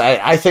yes,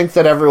 I think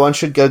that everyone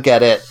should go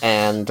get it,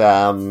 and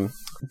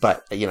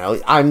but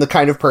I'm the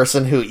kind of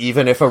person who,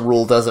 even if a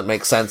rule doesn't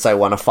make sense, I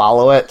want to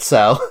follow it.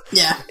 So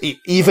yeah,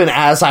 even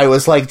as I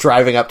was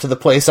driving up to the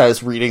place, I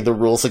was reading the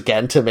rules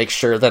again to make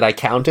sure that I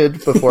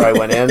counted before I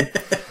went in.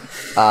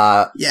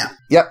 Yeah.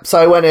 Yep. So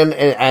I went in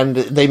and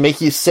they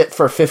make you sit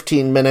for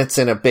 15 minutes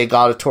in a big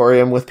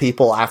auditorium with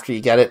people after you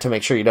get it to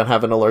make sure you don't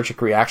have an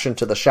allergic reaction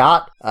to the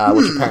shot,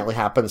 which apparently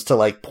happens to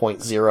like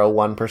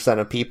 0.01%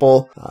 of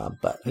people.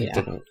 But it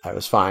didn't. I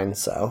was fine.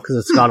 So because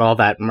it's got all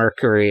that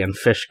mercury and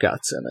fish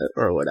guts in it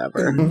or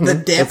whatever. The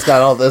dip. it's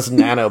got all those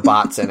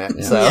nanobots in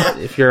it. So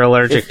if you're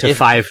allergic to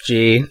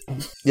 5G,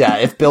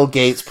 if Bill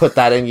Gates put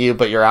that in you,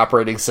 but your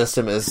operating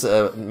system is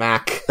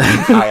Mac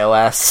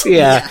iOS,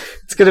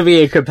 it's going to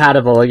be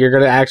incompatible. You're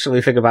going to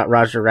actually think about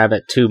Roger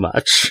Rabbit too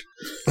much.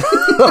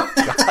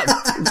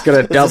 It's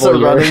going to double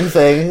your running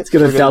thing. It's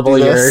going to double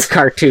your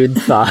cartoon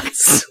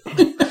thoughts.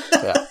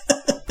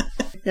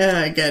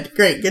 Yeah, good.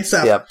 Great. Good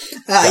stuff. Yep.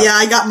 Yeah,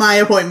 I got my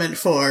appointment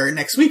for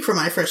next week for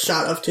my first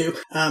shot of 2.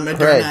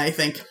 Moderna, I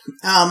think.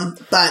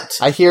 But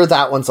I hear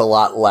that one's a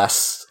lot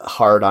less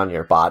hard on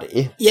your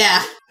body.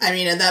 yeah, I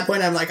mean, at that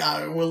point, I'm like,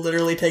 oh, we'll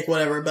literally take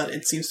whatever, but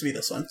it seems to be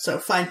this one. So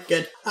fine,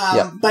 good.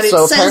 But it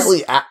so says...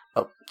 apparently...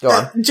 Go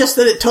on. Just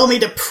that it told me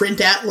to print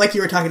out, like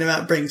you were talking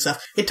about bringing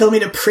stuff, it told me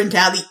to print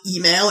out the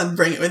email and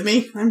bring it with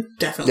me. I'm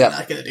definitely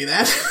not going to do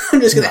that. I'm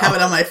just going to have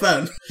it on my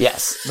phone.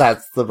 Yes,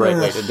 that's the right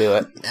way to do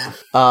it. Yeah.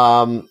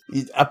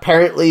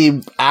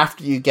 Apparently,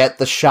 after you get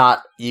the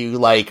shot, you,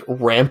 like,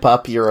 ramp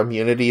up your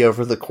immunity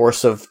over the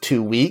course of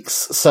 2 weeks.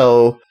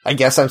 So I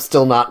guess I'm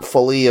still not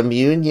fully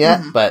immune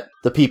yet, but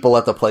the people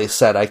at the place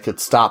said I could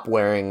stop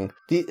wearing...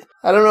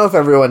 I don't know if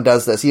everyone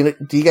does this.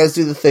 Do you guys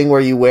do the thing where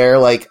you wear,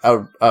 like,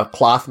 a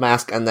cloth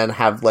mask and then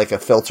have, like, a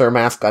filter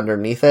mask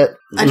underneath it?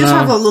 I just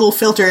have a little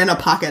filter in a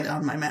pocket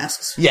on my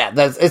masks. Yeah,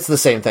 it's the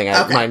same thing.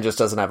 Okay. Mine just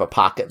doesn't have a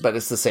pocket, but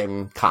it's the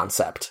same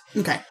concept.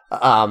 Okay.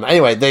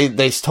 Anyway,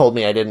 they told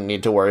me I didn't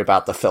need to worry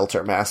about the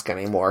filter mask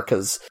anymore,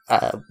 because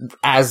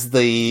as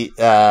the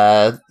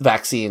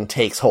vaccine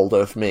takes hold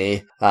of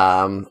me,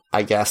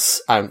 I guess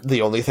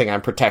the only thing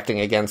I'm protecting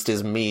against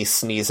is me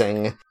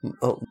sneezing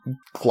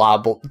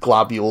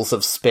globules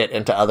of spit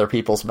into other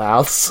people's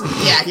mouths.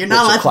 Yeah, you're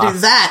not allowed to do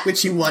that,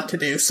 which you want to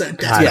do, so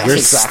God, Yeah, you're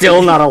exactly.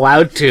 still not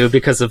allowed to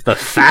because of the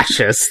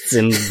fascists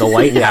in the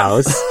White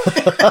House.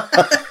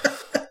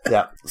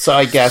 Yeah. So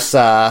I guess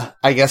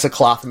a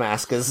cloth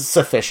mask is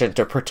sufficient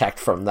to protect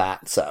from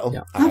that. So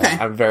Okay.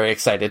 I'm very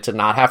excited to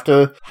not have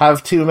to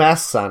have 2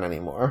 masks on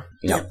anymore.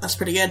 Yep, that's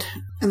pretty good.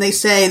 And they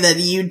say that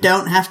you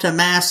don't have to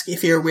mask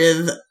if you're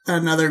with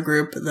another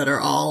group that are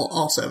all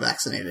also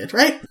vaccinated,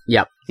 right?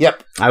 Yep.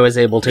 I was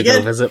able to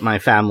go visit my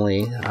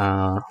family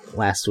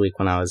last week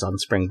when I was on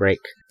spring break,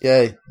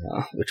 Yay.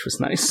 which was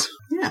nice.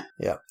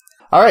 Yeah.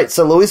 All right.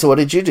 So Louisa, what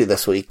did you do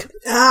this week?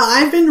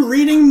 I've been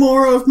reading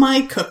more of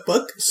my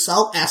cookbook,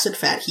 Salt, Acid,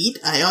 Fat, Heat.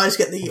 I always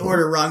get the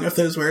order wrong of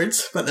those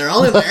words, but they're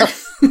all in there.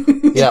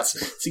 Yep.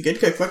 It's a good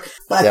cookbook.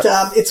 But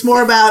it's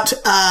more about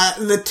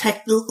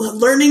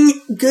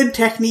learning good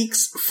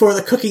techniques for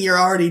the cooking you're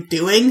already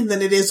doing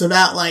than it is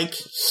about, like,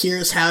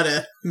 here's how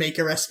to make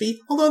a recipe.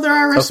 Although there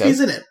are recipes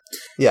in it.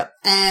 Yeah.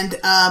 And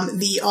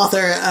the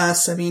author,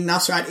 Samin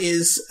Nosrat,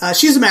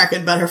 she's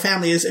American, but her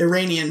family is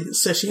Iranian,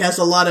 so she has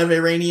a lot of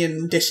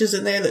Iranian dishes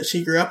in there that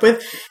she grew up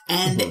with.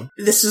 And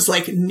this is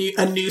like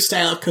a new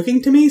style of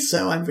cooking to me,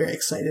 so I'm very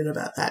excited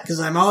about that, because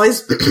I'm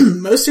always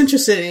most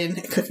interested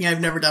in cooking I've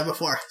never done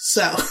before.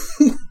 So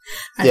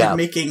I've been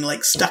making,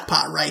 like, stuck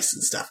pot rice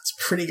and stuff. It's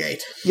pretty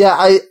great.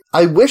 Yeah,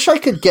 I wish I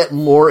could get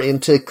more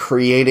into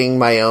creating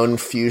my own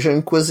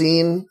fusion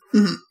cuisine.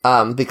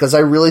 Because I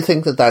really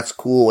think that that's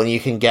cool when you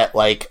can get,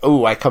 like,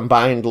 I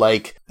combined,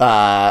 like,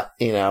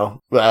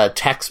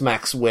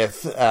 Tex-Mex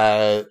with,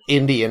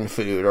 Indian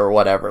food or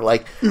whatever.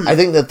 Like, I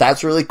think that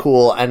that's really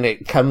cool, and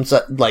it comes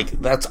up, like,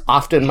 that's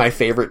often my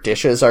favorite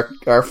dishes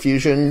are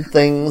fusion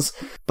things.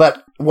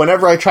 But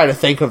whenever I try to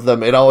think of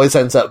them, it always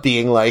ends up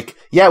being like,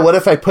 yeah, what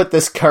if I put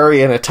this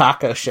curry in a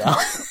taco shell?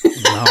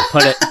 No,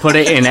 put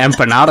it in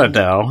empanada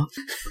dough.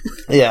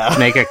 Yeah.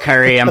 Make a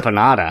curry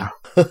empanada.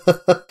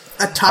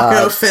 A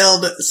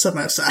taco-filled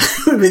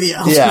samosa would be the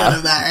ultimate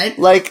of that, right?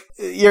 Like,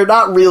 you're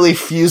not really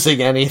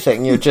fusing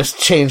anything. You're just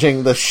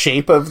changing the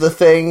shape of the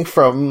thing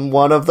from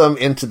one of them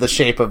into the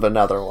shape of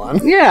another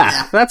one.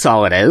 Yeah, that's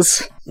all it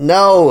is.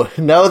 No,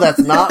 that's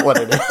not what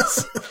it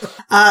is.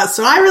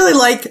 So I really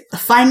like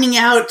finding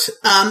out,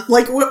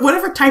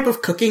 whatever type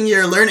of cooking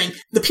you're learning,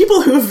 the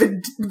people who have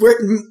been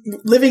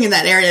living in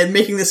that area and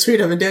making this food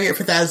have been doing it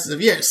for thousands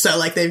of years. So,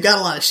 like, they've got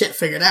a lot of shit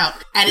figured out.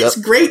 And it's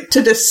great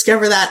to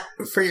discover that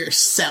for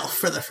yourself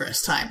for the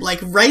first time. Like,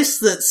 rice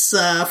that's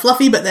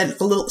fluffy, but then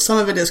some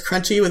of it is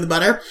crunchy with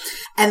butter.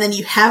 And then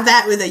you have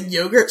that with a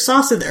yogurt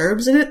sauce with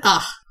herbs in it.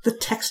 The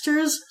texture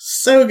is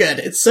so good.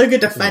 It's so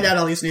good to find out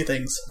all these new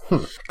things.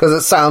 Because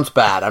it sounds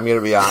bad, I'm going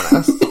to be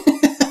honest.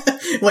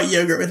 What,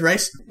 yogurt with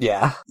rice?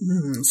 Yeah.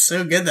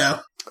 So good, though.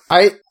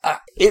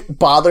 It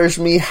bothers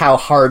me how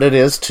hard it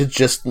is to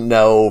just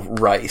know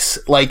rice.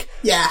 Like,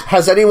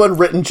 has anyone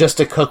written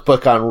just a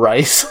cookbook on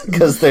rice?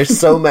 Because there's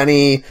so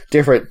many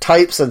different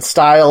types and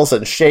styles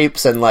and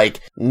shapes, and, like,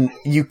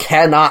 you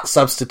cannot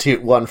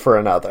substitute one for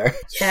another.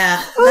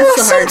 Yeah, that's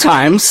the hard.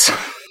 Sometimes.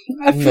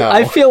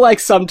 I feel like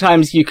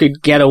sometimes you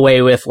could get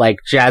away with like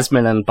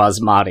jasmine and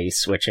basmati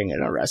switching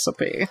in a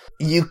recipe.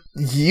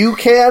 You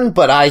can,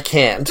 but I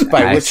can't.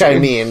 By which I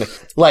mean,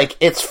 like,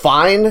 it's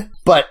fine,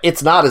 but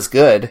it's not as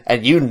good,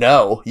 and you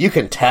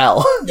can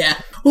tell. Yeah.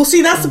 Well,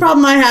 see, that's the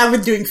problem I have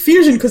with doing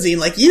fusion cuisine,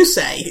 like you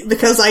say,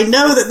 because I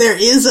know that there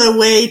is a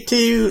way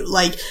to,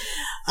 like,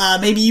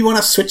 maybe you want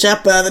to switch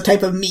up the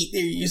type of meat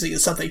you're using or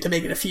something to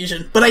make it a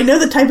fusion. But I know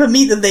the type of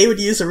meat that they would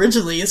use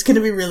originally is going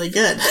to be really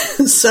good.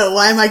 So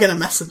why am I going to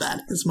mess with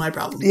that? Is my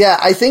problem. Yeah,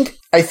 I think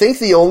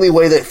the only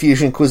way that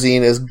fusion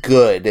cuisine is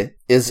good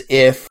is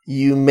if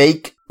you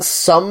make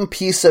some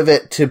piece of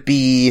it to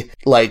be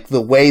like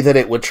the way that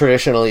it would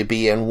traditionally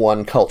be in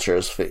one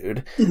culture's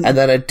food, and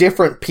then a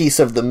different piece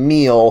of the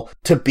meal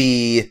to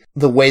be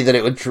the way that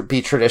it would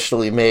be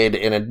traditionally made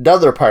in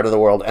another part of the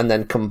world, and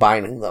then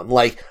combining them.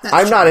 Like,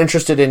 I'm not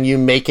interested in you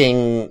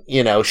making,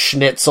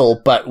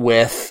 schnitzel, but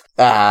with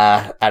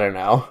goat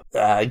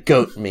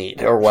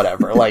meat or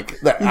whatever. Like,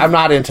 I'm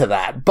not into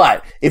that.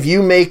 But if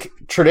you make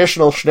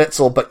traditional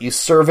schnitzel, but you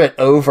serve it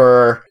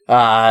over,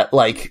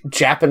 like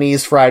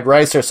Japanese fried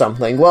rice or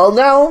something, well,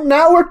 now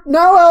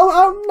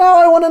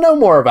I want to know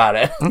more about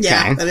it. Okay.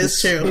 Yeah, that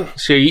is true.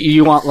 So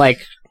you want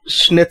like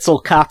schnitzel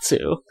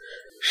katsu,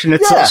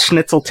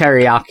 schnitzel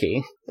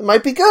teriyaki. It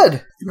might be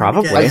good.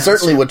 Probably. I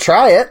certainly would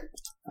try it.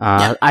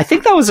 I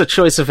think that was a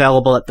choice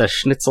available at the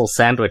schnitzel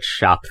sandwich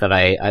shop that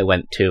I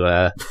went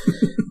to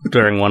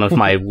during one of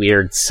my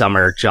weird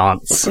summer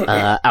jaunts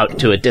out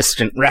to a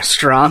distant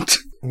restaurant.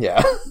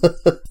 Yeah.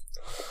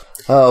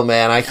 Oh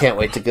man, I can't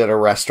wait to go to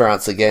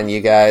restaurants again,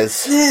 you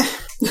guys.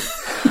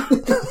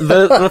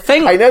 The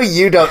thing, I know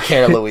you don't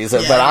care,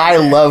 Louisa, but I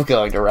love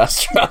going to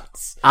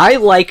restaurants. I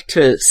like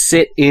to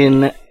sit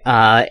in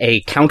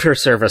a counter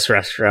service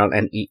restaurant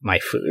and eat my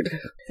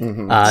food.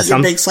 A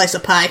big slice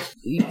of pie.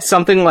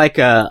 Something like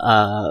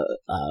a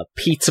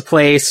pizza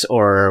place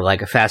or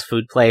like a fast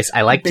food place.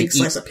 I like to eat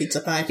slice of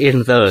pizza pie.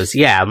 In those.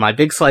 Yeah, my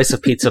big slice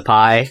of pizza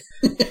pie.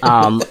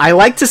 I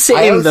like to sit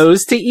in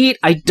those to eat.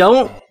 I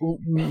don't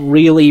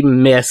really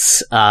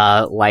miss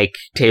like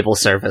table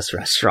service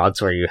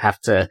restaurants where you have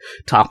to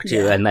talk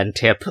to and then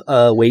tip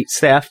a wait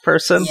staff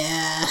person.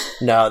 Yeah.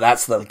 No,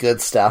 that's the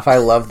good stuff. I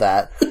love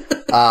that.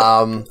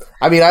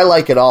 I mean, I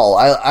like it all.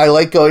 I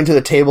like going to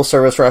a table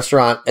service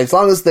restaurant as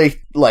long as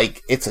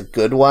it's a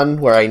good one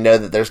where I know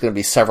that there's going to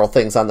be several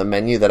things on the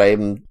menu that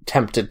I'm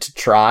tempted to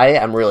try.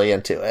 I'm really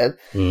into it.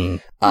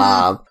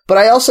 But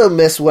I also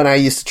miss when I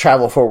used to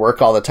travel for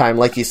work all the time.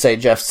 Like you say,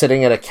 Jeff,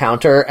 sitting at a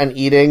counter and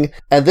eating.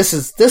 And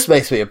this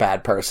makes me a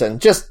bad person.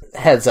 Just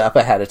heads up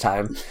ahead of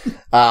time.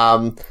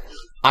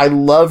 I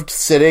loved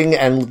sitting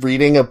and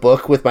reading a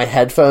book with my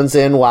headphones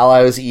in while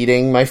I was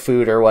eating my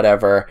food or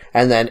whatever,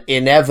 and then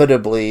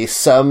inevitably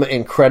some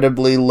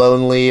incredibly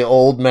lonely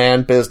old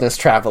man business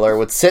traveler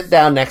would sit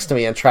down next to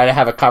me and try to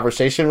have a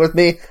conversation with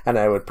me, and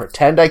I would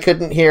pretend I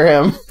couldn't hear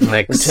him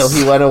until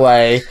he went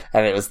away,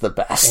 and it was the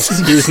best.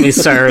 Excuse me,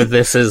 sir,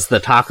 this is the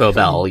Taco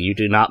Bell. You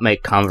do not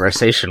make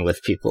conversation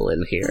with people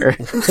in here.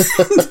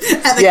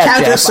 At the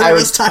counter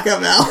service Taco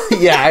Bell.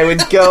 Yeah, I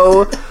would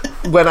go...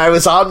 When I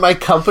was on my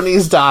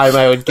company's dime,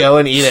 I would go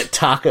and eat at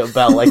Taco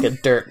Bell like a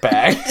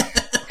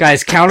dirtbag.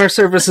 Guys, counter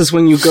service is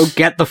when you go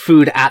get the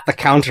food at the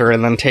counter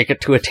and then take it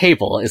to a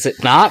table, is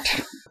it not?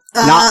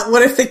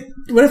 What if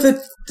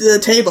the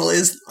table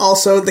is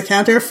also the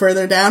counter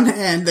further down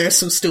and there's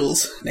some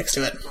stools next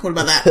to it? What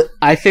about that?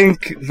 I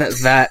think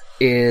that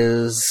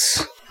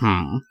is...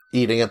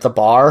 Eating at the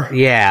bar?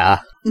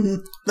 Yeah.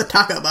 Mm-hmm. The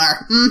taco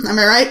bar. Am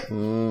I right?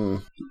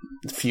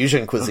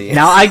 Fusion cuisine.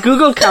 Now, I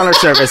googled counter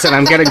service and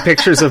I'm getting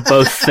pictures of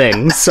both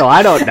things, so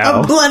I don't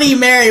know. A Bloody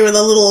Mary with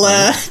a little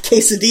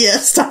quesadilla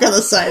stuck on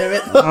the side of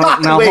it.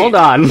 Now, hold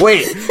on.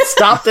 Wait,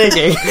 stop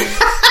thinking.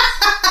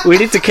 We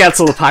need to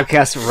cancel the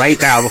podcast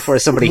right now before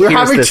somebody We're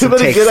hears this and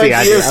takes the idea. We're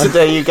having too many good ideas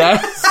today, you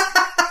guys.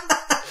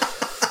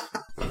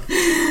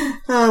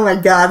 Oh my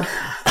god.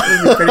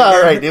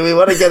 All right, do we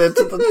want to get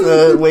into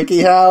the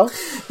WikiHow?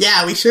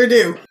 Yeah, we sure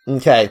do.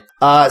 Okay.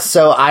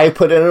 So I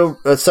put in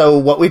so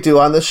what we do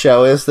on the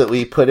show is that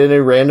we put in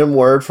a random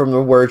word from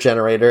the word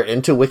generator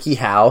into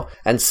WikiHow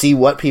and see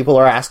what people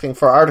are asking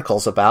for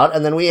articles about,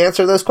 and then we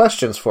answer those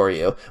questions for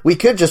you. We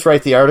could just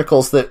write the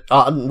articles that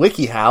on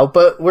WikiHow,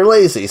 but we're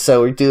lazy,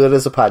 so we do it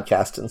as a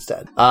podcast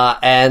instead.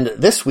 And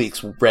this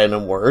week's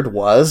random word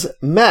was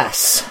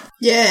mess.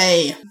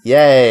 Yay.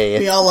 Yay.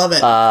 We all love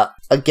it.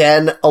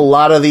 Again, a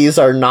lot of these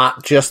are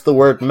not just the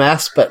word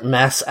mess, but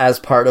mess as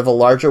part of a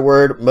larger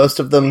word, most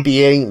of them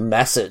being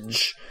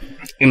message.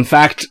 In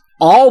fact,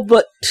 all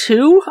but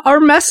 2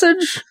 are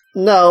message?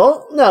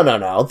 No.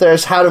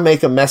 There's how to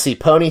make a messy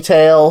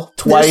ponytail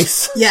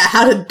twice.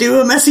 How to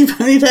do a messy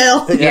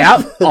ponytail.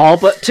 Yep, all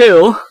but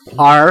 2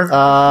 are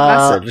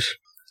message.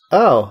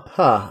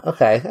 Oh,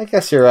 okay, I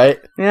guess you're right.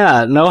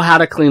 Yeah, know how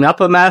to clean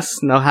up a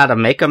mess, know how to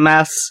make a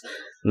mess,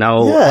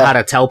 know how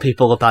to tell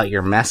people about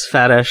your mess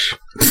fetish.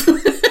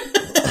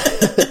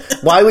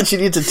 Why would you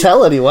need to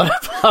tell anyone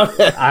about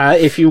it?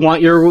 If you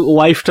want your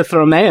wife to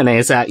throw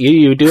mayonnaise at you,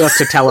 you do have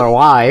to tell her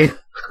why.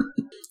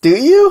 Do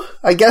you?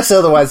 I guess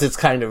otherwise it's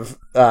kind of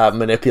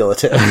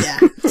manipulative. Yeah,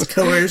 it's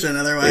coercion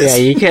otherwise. Yeah,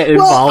 you can't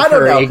Well, involve I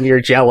don't her know. in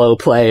your Jello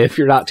play if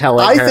you're not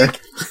telling her.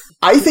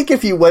 I think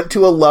if you went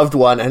to a loved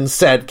one and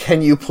said,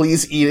 "Can you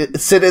please eat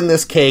it? Sit in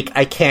this cake.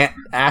 I can't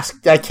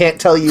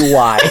tell you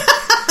why."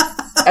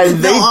 And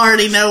They'll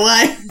already know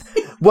why.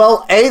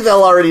 well, A,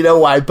 they'll already know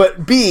why,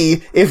 but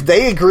B, if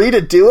they agree to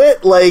do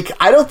it, like,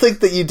 I don't think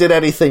that you did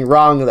anything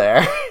wrong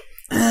there.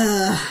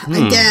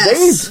 I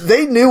guess.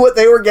 They knew what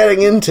they were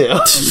getting into.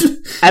 As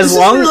This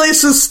long is really a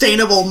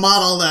sustainable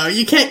model, though.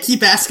 You can't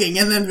keep asking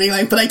and then being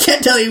like, but I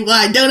can't tell you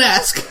why, don't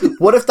ask.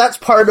 What if that's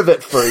part of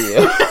it for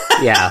you?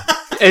 yeah.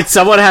 If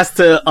someone has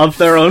to, of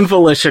their own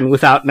volition,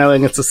 without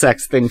knowing it's a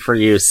sex thing for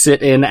you,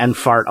 sit in and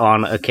fart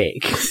on a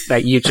cake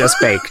that you just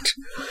baked.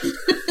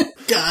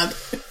 God.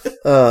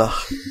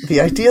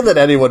 The idea that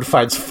anyone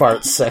finds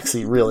farts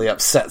sexy really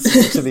upsets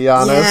me, to be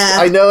honest. Yeah,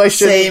 I know I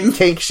shouldn't same.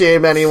 kink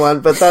shame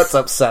anyone, but that's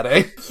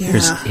upsetting.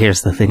 Yeah.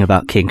 Here's the thing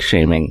about kink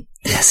shaming.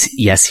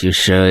 Yes, you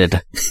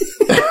should.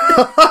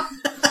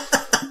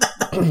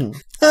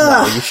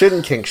 No, you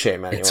shouldn't kink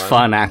shame anyone. It's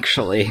fun,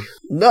 actually.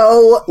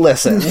 No,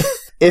 listen.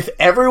 If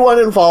everyone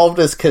involved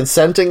is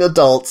consenting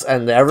adults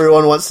and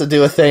everyone wants to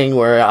do a thing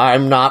where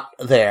I'm not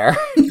there,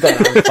 then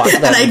I'm fine.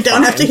 And I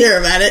don't have to hear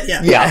about it,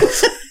 yeah.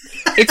 Yes.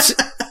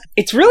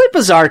 It's really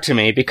bizarre to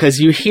me because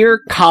you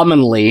hear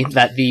commonly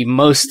that the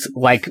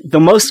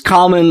most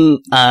common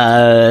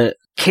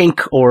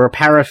kink or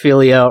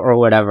paraphilia or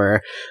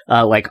whatever,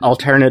 like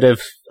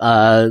alternative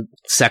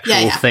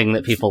sexual thing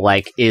that people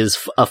like is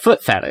a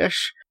foot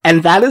fetish.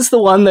 And that is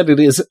the one that it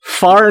is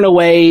far and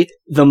away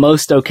the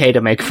most okay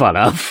to make fun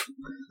of.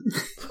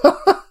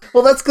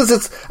 Well, that's because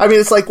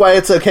it's like why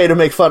it's okay to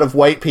make fun of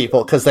white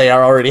people, because they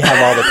already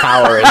have all the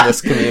power in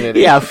this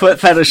community. Yeah, foot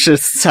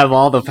fetishists have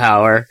all the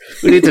power.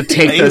 We need to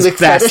take those In the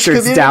fetish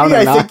bastards down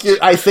a notch.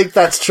 I think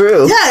that's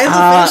true. Yeah, in the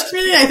fetish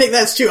community, I think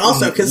that's true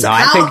also, because No,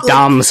 I think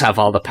Doms have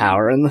all the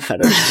power in the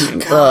fetish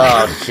community.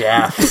 Oh,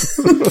 Jeff.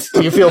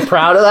 Do you feel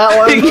proud of that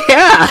one?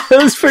 Yeah,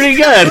 it was pretty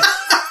good.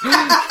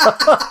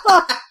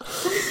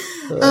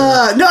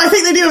 No, I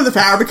think they do have the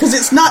power, because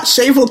it's not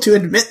shameful to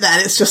admit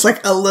that. It's just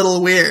like a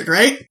little weird,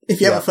 right? If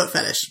you have a foot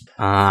fetish.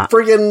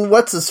 Friggin'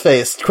 what's his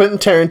face? Quentin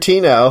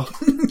Tarantino.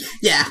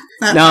 Yeah.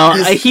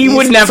 He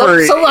would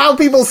never... Somehow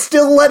people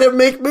still let him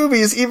make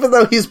movies, even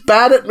though he's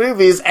bad at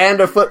movies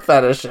and a foot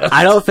fetishist.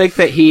 I don't think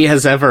that he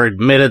has ever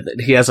admitted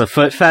that he has a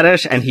foot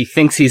fetish, and he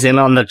thinks he's in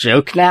on the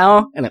joke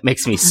now, and it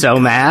makes me so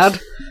mad.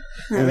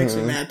 That makes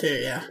me mad too,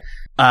 yeah.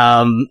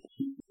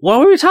 What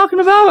were we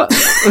talking about?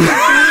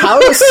 How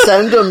to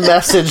send a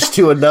message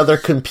to another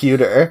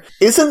computer.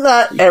 Isn't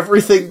that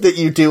everything that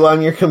you do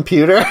on your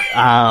computer?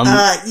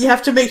 You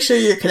have to make sure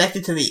you're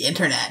connected to the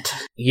internet.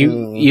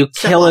 You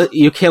kill it.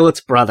 You kill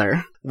its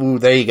brother. Ooh,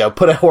 there you go.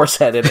 Put a horse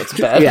head in its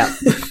bed. Yeah.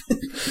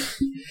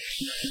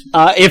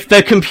 If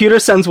the computer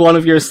sends one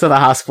of yours to the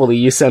hospital,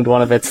 you send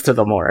one of its to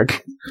the morgue.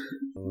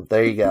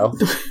 There you go.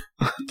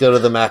 Go to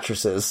the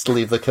mattresses,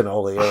 leave the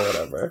cannoli or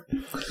whatever.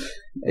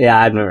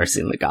 Yeah, I've never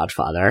seen The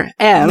Godfather,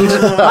 and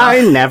I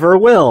never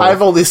will.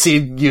 I've only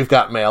seen You've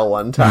Got Mail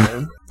one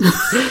time.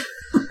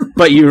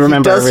 But you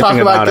remember He does everything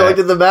talk about going it.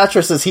 to the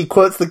mattresses. He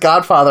quotes The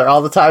Godfather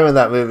all the time in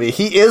that movie.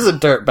 He is a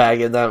dirtbag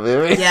in that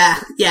movie.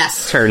 Yeah,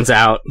 yes. Turns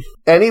out.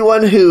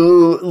 Anyone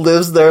who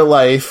lives their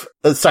life...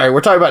 sorry,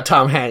 we're talking about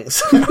Tom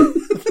Hanks.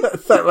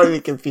 That might be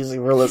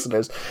confusing for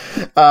listeners.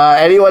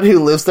 Anyone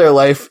who lives their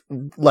life,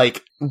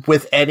 like,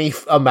 with any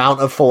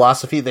amount of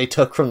philosophy they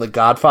took from The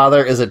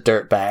Godfather is a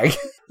dirtbag.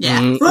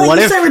 Yeah. Well,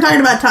 you say we're talking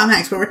about Tom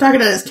Hanks, but we're talking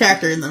about his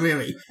character in the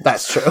movie.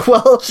 That's true.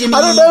 Well, Jimmy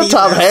I don't know Bezos.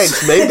 Tom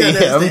Hanks. Maybe I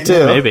don't know his him,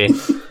 name. too. Maybe.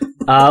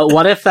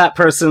 What if that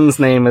person's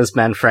name is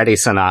Manfredi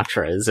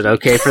Sinatra? Is it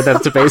okay for them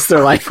to base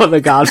their life on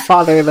The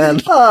Godfather then?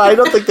 I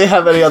don't think they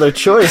have any other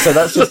choice, and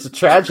that's just a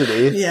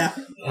tragedy. Yeah.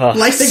 Ugh.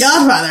 Like The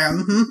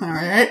Godfather. Mm-hmm. All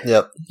right.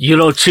 Yep, You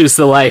don't choose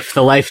the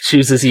life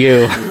chooses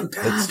you.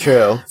 it's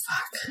true.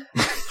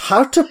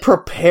 How to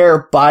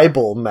prepare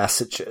Bible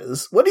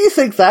messages. What do you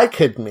think that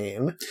could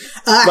mean?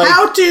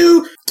 How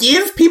to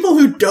give people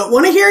who don't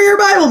want to hear your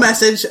Bible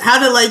message,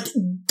 how to, like,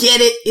 get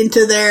it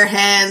into their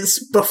hands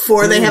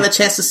before they have a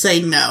chance to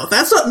say no.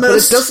 That's what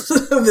most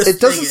of this It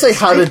doesn't thing say is,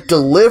 how right? to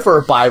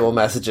deliver Bible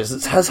messages.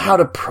 It says how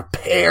to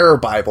prepare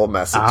Bible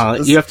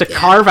messages. You have to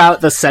carve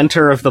out the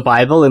center of the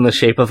Bible in the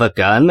shape of a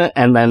gun,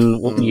 and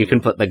then you can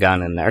put the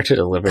gun in there to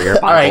deliver your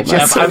Bible All right,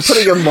 Jeff, I'm message.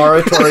 putting a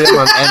moratorium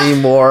on any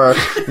more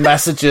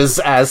messages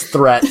as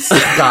threats,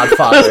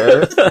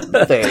 Godfather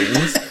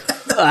things.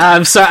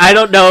 I'm sorry, I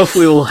don't know if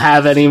we will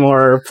have any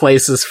more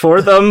places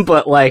for them,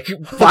 but, like,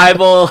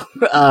 Bible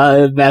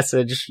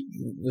message,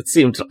 it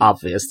seemed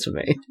obvious to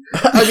me.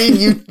 I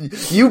mean,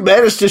 you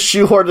managed to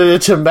shoehorn it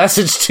into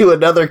message to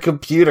another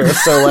computer,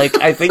 so, like,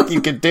 I think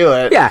you could do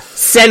it. Yeah,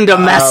 send a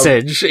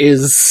message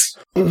is...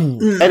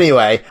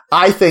 Anyway,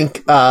 I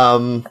think,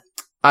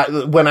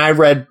 when I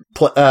read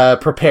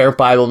prepare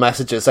Bible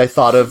messages, I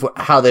thought of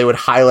how they would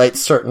highlight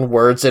certain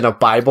words in a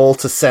Bible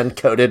to send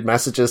coded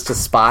messages to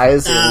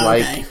spies in,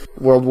 like,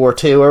 World War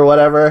II or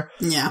whatever.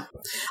 Yeah.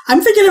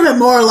 I'm thinking of it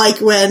more like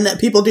when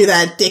people do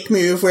that dick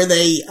move where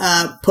they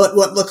put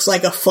what looks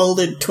like a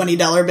folded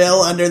 $20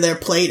 bill under their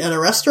plate at a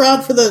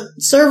restaurant for the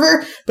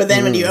server, but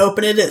then when you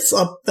open it, it's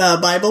a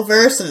Bible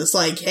verse, and it's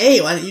like,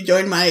 hey, why don't you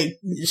join my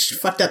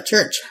fucked up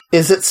church?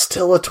 Is it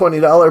still a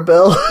 $20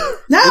 bill?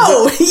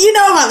 No! You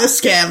know about this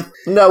scam.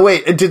 No,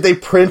 wait, did they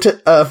print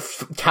a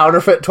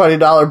counterfeit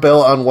 $20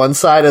 bill on one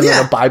side and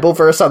then a Bible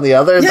verse on the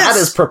other? Yes.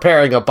 That is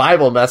preparing a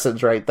Bible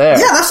message right there.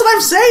 Yeah, that's what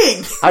I'm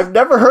saying. I've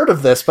never heard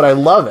of this, but I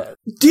love it.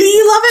 Do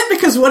you love it?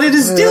 Because what it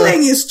is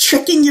doing is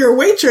tricking your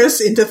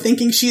waitress into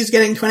thinking she's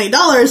getting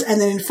 $20,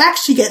 and then in fact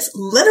she gets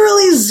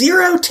literally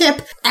 0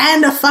 tip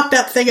and a fucked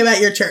up thing about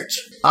your church.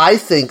 I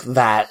think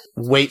that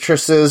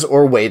waitresses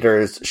or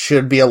waiters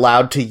should be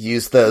allowed to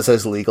use those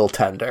as legal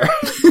tender,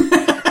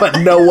 but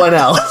no one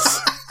else.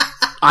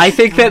 I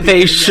think that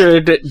they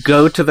should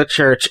go to the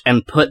church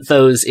and put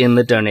those in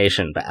the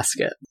donation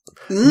basket.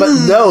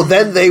 But no,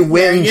 then they win,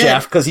 Very good.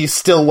 Jeff, because you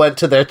still went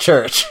to their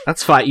church.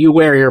 That's fine. You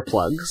wear your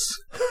plugs.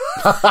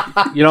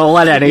 You don't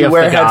let any You of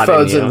wear the God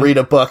headphones in you. and read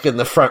a book in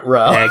the front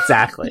row. Yeah,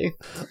 exactly.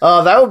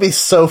 Oh, that would be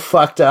so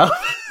fucked up.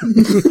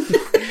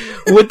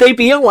 Would they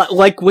be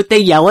would they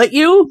yell at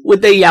you?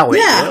 Would they yell at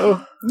Yeah.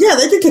 you? Yeah,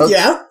 they could kick you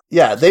out.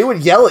 Yeah, they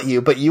would yell at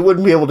you, but you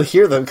wouldn't be able to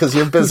hear them because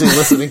you're busy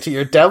listening to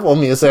your devil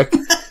music.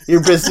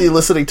 You're busy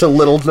listening to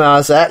Lil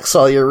Nas X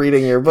while you're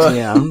reading your book.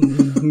 Yeah.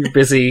 You're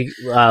busy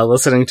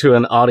listening to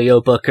an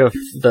audiobook of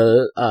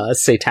the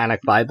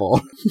Satanic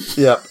Bible.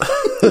 Yep.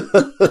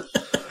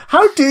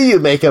 How do you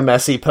make a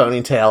messy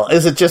ponytail?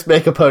 Is it just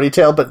make a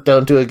ponytail but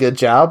don't do a good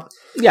job?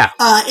 Yeah.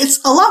 It's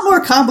a lot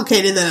more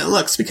complicated than it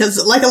looks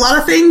because, like a lot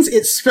of things,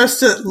 it's supposed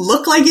to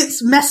look like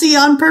it's messy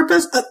on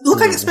purpose. Look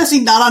like it's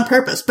messy not on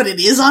purpose, but it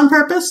is on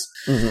purpose.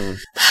 Mm-hmm.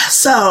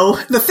 So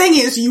the thing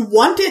is, you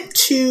want it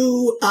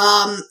to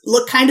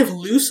look kind of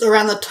loose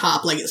around the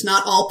top, like it's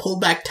not all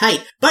pulled back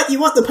tight. But you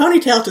want the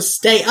ponytail to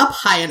stay up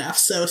high enough,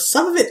 so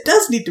some of it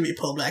does need to be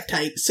pulled back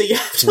tight. So you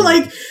have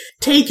to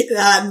take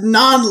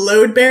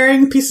non-load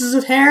bearing pieces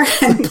of hair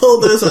and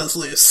pull those ones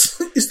loose.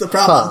 Is the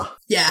problem? Huh.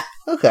 Yeah.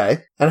 Okay.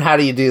 And how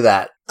do you do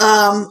that?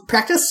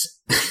 Practice.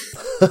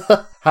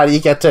 How do you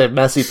get to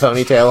messy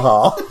ponytail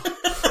hall?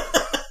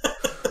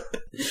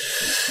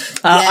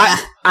 Yeah.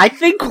 I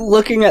think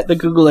looking at the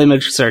Google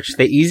image search,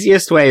 the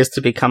easiest way is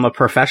to become a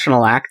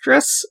professional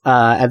actress,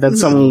 and then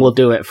someone will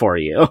do it for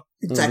you.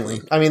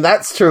 Exactly. I mean,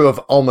 that's true of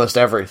almost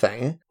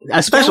everything.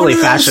 Especially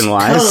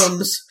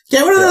fashion-wise.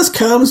 Get one of those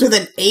combs with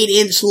an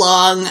 8-inch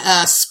long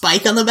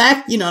spike on the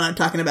back. You know what I'm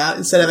talking about,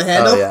 instead of a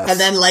handle. Oh, yes. And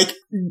then,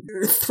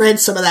 thread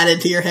some of that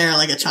into your hair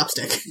like a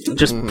chopstick.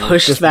 Just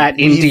push that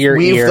into your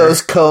weave ear.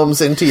 those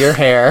combs into your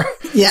hair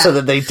Yeah. so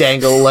that they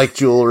dangle like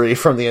jewelry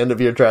from the end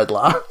of your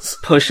dreadlocks.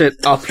 Push it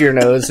up your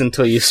nose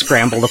until you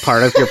scramble the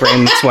part of your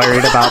brain that's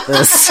worried about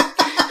this.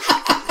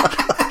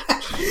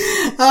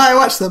 Oh, I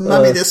watched The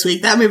Mummy this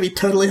week. That movie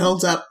totally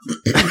holds up.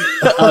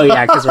 Oh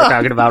yeah, because we're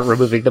talking about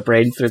removing the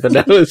brain through the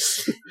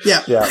nose.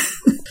 Yeah. Yeah.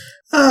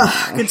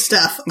 Good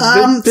stuff.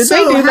 Did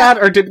they do that,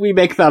 or did we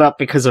make that up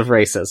because of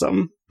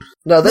racism?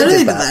 No, they They did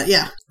did that. that,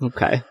 yeah.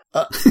 Okay.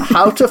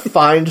 How to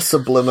find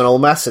subliminal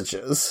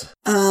messages.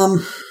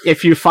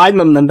 If you find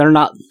them, then they're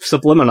not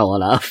subliminal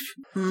enough.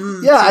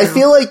 Yeah, I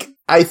feel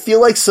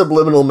like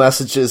subliminal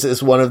messages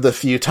is one of the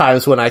few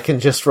times when I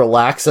can just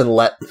relax and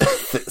let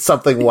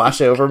something wash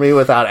over me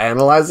without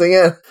analyzing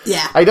it.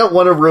 Yeah. I don't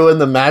want to ruin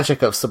the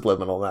magic of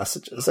subliminal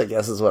messages, I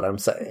guess is what I'm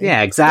saying.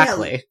 Yeah,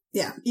 exactly.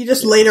 Yeah. You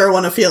just later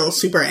want to feel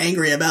super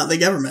angry about the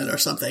government or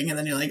something, and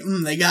then you're like,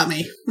 they got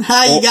me.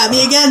 Ha, you got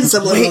me again,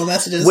 subliminal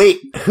messages. Wait,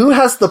 who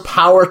has the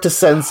power to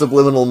send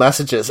subliminal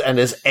messages and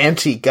is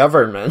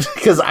anti-government?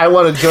 Because I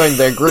want to join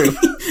their group.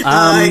 Big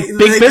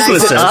the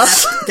businesses.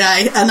 Us?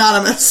 Guy,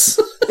 anonymous.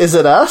 Is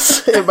it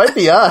us? It might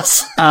be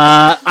us.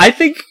 I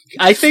think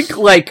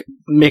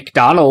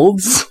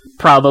McDonald's,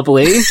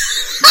 probably.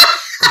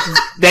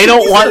 They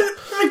don't want...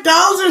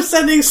 McDonald's are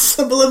sending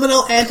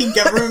subliminal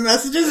anti-government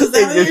messages? Is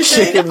that what you're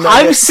saying? Chicken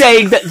I'm nuggets.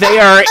 saying that they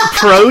are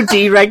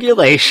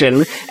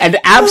pro-deregulation and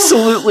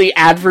absolutely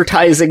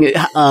advertising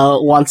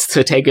wants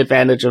to take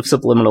advantage of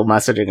subliminal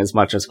messaging as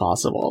much as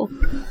possible.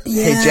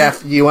 Hey,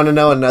 Jeff, you want to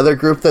know another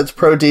group that's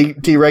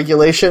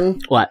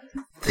pro-deregulation? What?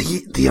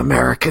 The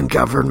American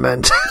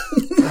government.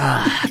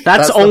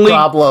 That's the only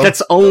problem.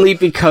 That's only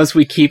because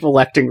we keep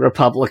electing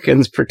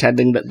Republicans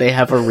pretending that they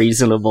have a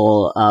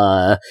reasonable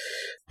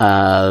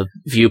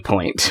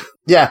viewpoint.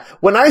 Yeah,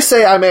 when I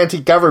say I'm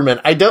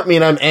anti-government, I don't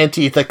mean I'm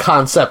anti the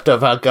concept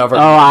of a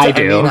government. Oh, I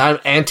do. I mean I'm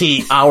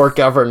anti our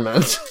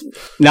government.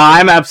 No,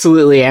 I'm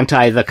absolutely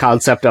anti the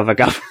concept of a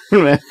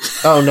government.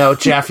 Oh no,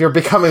 Jeff, you're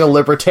becoming a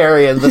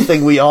libertarian, the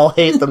thing we all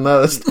hate the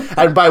most.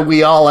 And by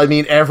we all, I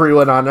mean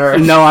everyone on Earth.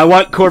 No, I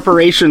want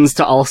corporations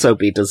to also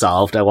be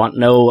dissolved. I want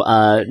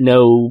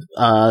no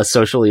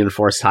socially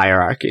enforced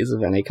hierarchies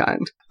of any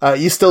kind.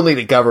 You still need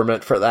a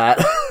government for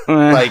that.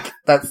 Eh.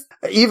 That's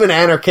even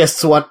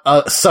anarchists want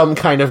some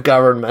kind of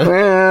government.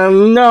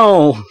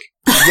 No.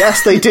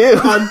 Yes, they do.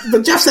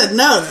 But Jeff said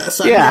no, though.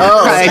 So Yeah,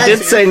 Oh, I did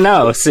say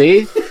no,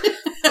 see?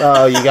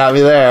 Oh, you got me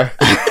there.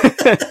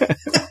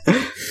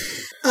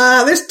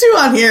 There's two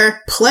on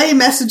here. Play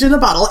Message in a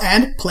Bottle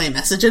and Play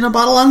Message in a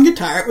Bottle on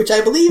Guitar, which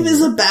I believe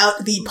is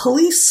about the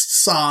Police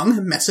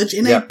song, Message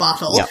in a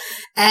Bottle. Yep.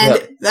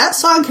 And that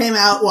song came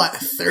out,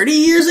 30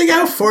 years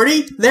ago?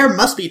 40? There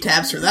must be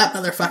tabs for that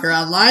motherfucker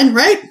online,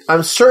 right?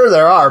 I'm sure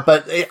there are,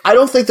 but I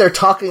don't think they're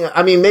talking,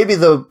 I mean, maybe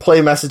the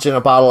Play Message in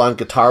a Bottle on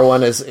Guitar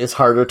one is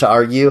harder to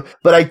argue,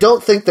 but I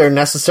don't think they're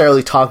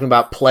necessarily talking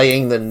about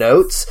playing the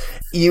notes.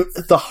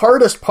 The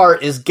hardest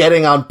part is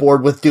getting on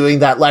board with doing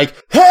that, like,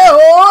 hey,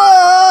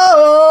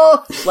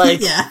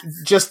 like,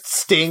 just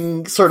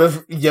Sting sort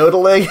of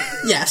yodeling.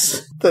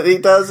 Yes. That he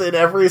does in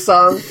every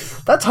song.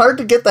 That's hard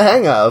to get the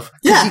hang of.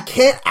 Because you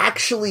can't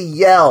actually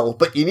yell,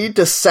 but you need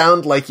to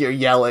sound like you're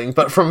yelling,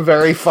 but from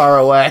very far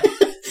away.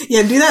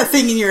 Yeah, do that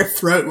thing in your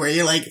throat where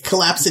you, like,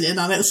 collapse it in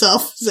on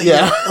itself, so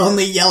you're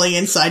only yelling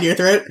inside your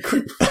throat.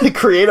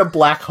 Create a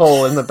black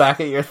hole in the back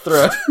of your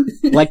throat.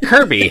 Like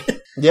Kirby.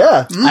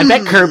 Yeah. I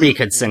bet Kirby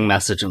could sing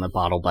Message in a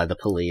Bottle by the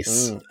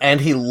Police.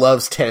 And he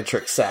loves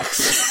tantric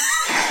sex.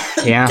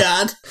 Yeah.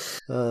 God.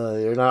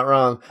 You're not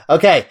wrong.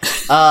 Okay.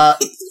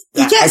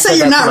 You can't say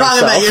you're not wrong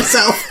about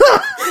yourself.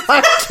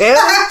 I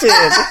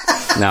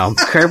can't. No,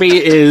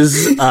 Kirby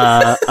is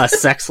a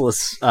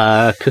sexless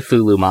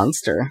Cthulhu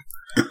monster.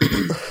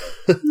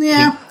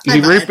 Yeah.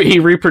 He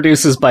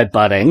reproduces by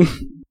budding.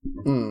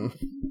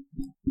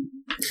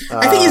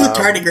 I think he's a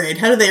tardigrade.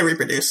 How do they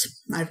reproduce?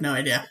 I have no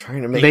idea.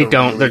 Trying to make They a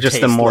don't. Really They're just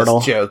tasteless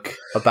immortal. Joke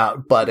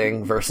about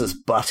budding versus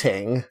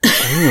butting.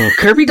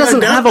 Kirby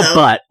doesn't have a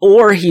butt,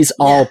 or he's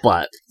all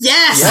butt.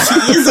 Yes,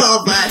 he is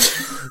all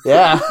butt.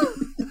 Yeah.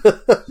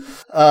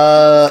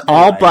 All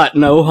anyway. butt,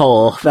 no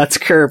hole. That's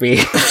Kirby.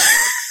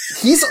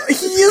 He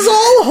is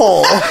all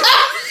hole.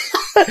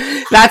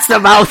 That's the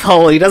mouth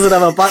hole. He doesn't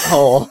have a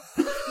butthole.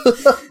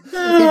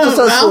 He just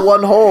has the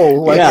one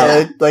hole,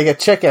 like a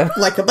chicken.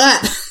 Like a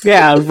butt.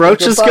 Yeah,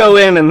 roaches go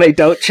in and they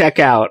don't check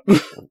out.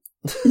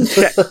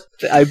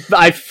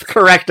 I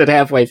corrected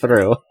halfway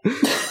through.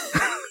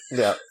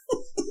 Yeah.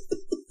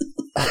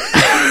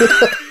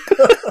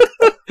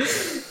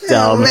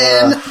 Dumb. Oh,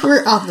 man,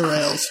 we're off the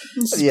rails.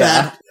 This is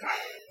bad.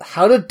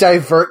 How to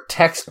divert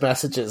text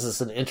messages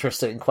is an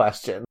interesting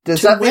question.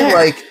 Does that mean, where?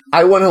 like,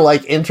 I want to,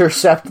 like,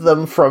 intercept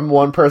them from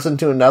one person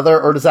to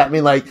another? Or does that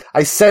mean, like,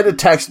 I sent a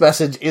text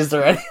message, is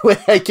there any way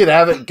I can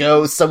have it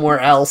go somewhere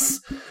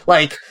else?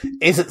 Like,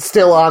 is it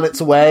still on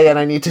its way and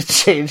I need to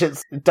change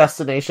its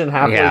destination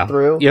halfway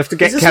through? You have to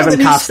get Is this Kevin what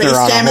the new Costner Space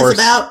on Jam a horse. is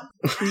about?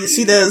 You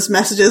see those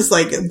messages,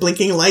 like,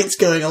 blinking lights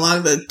going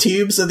along the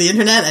tubes of the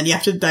internet, and you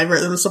have to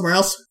divert them somewhere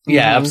else?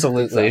 Yeah,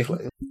 absolutely.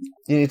 Exactly.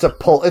 You need to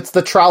pull, it's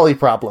the trolley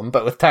problem,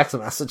 but with text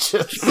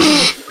messages.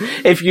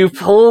 If you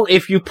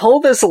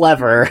pull this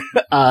lever,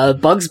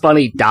 Bugs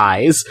Bunny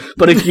dies.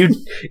 But if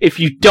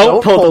you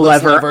don't pull the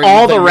lever,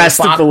 all the rest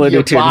of the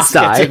Looney Tunes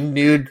die. Gets a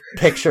nude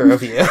picture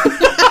of you.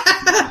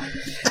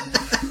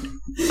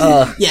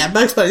 Yeah,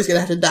 Bugs Bunny's gonna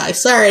have to die.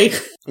 Sorry.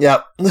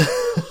 Yep.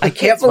 I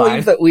can't It's believe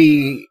fine. that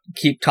we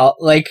keep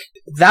like,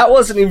 that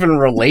wasn't even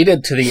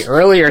related to the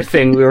earlier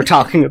thing we were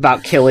talking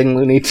about killing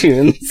Looney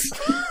Tunes.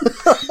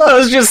 That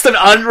was just an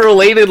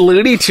unrelated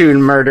Looney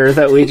Tune murder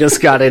that we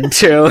just got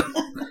into.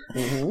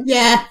 Mm-hmm.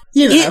 Yeah,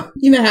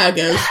 you know how it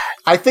goes.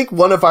 I think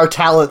one of our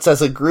talents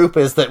as a group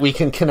is that we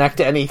can connect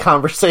any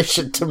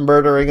conversation to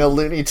murdering a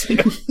Looney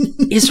Tune.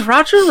 Is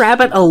Roger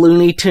Rabbit a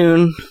Looney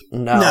Tune?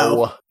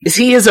 No. Is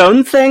he his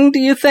own thing, do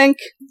you think?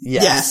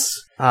 Yes.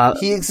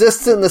 He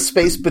exists in the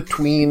space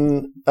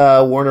between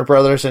Warner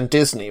Brothers and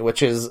Disney,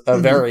 which is a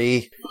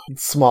very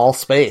small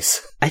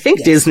space. I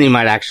think Disney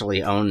might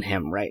actually own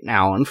him right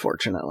now,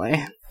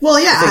 unfortunately. Well,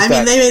 yeah, I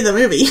mean, they made the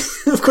movie.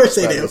 Of course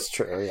they do. That's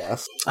true,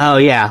 yes. Oh,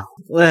 yeah.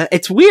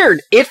 It's weird.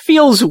 It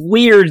feels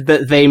weird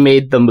that they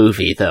made the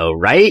movie, though,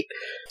 right?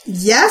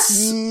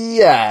 Yes?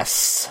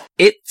 Yes.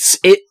 It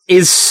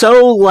is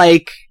so,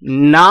 like,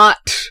 not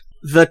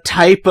the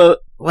type of,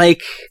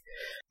 like,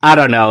 I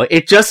don't know.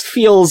 It just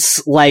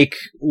feels like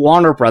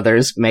Warner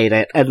Brothers made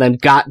it and then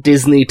got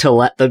Disney to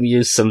let them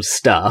use some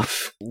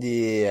stuff.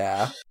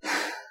 Yeah.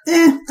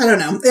 I don't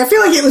know. I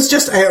feel like it was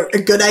just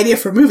a good idea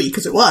for a movie,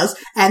 because it was,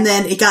 and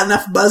then it got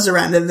enough buzz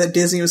around it that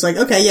Disney was like,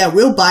 okay, yeah,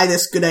 we'll buy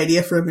this good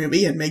idea for a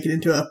movie and make it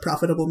into a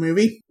profitable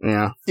movie.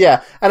 Yeah.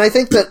 Yeah, and I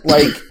think that,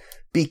 like,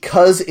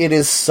 because it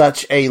is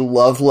such a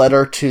love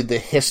letter to the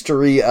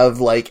history of,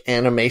 like,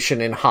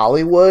 animation in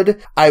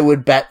Hollywood, I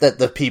would bet that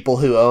the people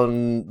who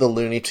own the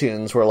Looney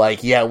Tunes were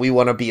like, yeah, we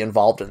want to be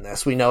involved in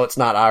this. We know it's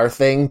not our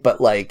thing,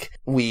 but, like,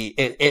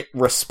 it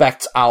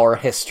respects our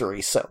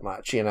history so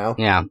much, you know?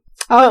 Yeah.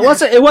 Oh,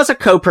 it was a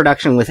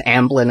co-production with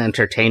Amblin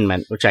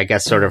Entertainment, which I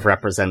guess sort of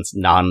represents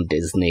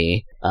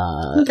non-Disney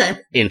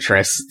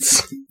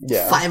interests.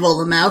 Yeah.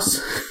 Fievel the Mouse.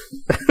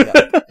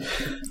 Yeah.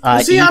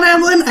 Was he on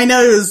Amblin? I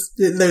know it was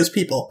those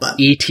people, but...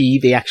 E.T.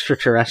 the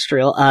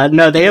Extraterrestrial.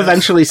 No, they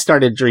eventually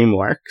started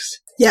DreamWorks.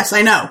 Yes,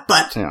 I know,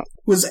 but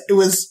it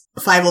was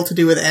Fievel to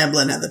do with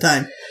Amblin at the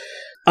time.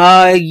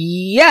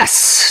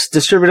 Yes.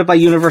 Distributed by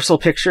Universal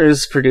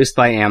Pictures, produced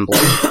by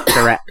Amblin.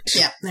 Direct.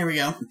 Yeah, there we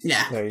go.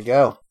 Yeah. There you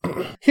go.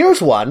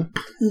 Here's one.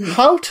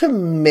 How to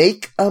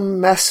make a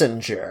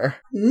messenger.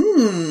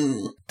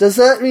 Does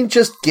that mean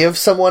just give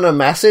someone a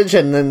message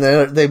and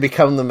then they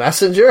become the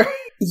messenger?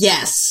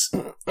 Yes.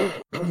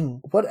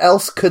 What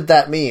else could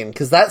that mean?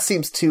 Because that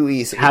seems too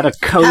easy. How to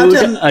code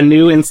a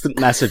new instant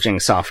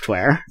messaging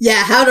software.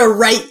 Yeah, how to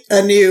write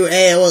a new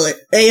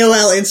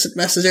AOL Instant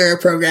Messenger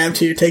program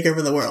to take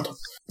over the world.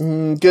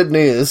 Good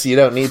news. You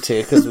don't need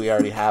to, because we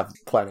already have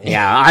plenty.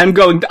 Yeah, I'm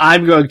going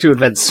to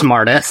invent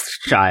Smartest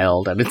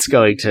Child, and it's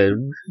going to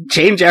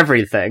change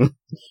everything.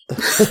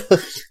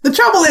 The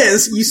trouble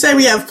is, you say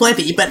we have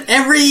plenty, but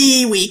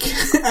every week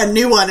a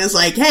new one is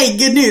like, hey,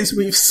 good news,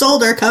 we've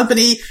sold our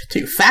company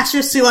to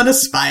fascists who want to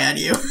spy on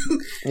you.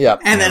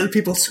 Yep. And then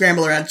people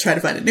scramble around to try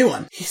to find a new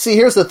one. See,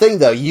 here's the thing,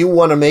 though. You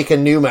want to make a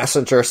new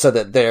messenger so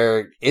that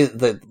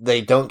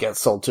they don't get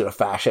sold to a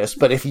fascist.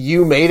 But if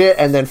you made it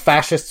and then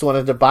fascists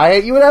wanted to buy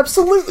it, you would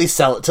absolutely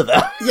sell it to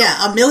them. Yeah,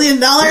 $1 million,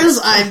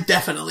 I'm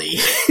definitely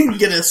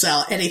gonna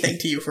sell anything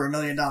to you for $1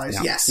 million.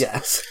 Yeah. Yes.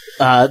 Yes.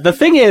 The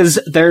thing is,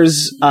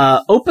 there's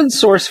open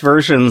source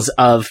versions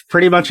of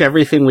pretty much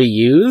everything we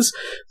use,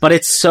 but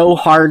it's so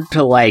hard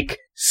to, like,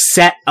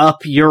 set up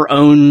your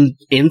own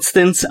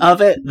instance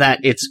of it that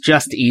it's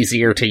just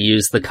easier to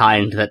use the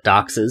kind that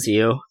doxes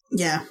you.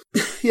 Yeah.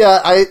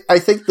 Yeah, I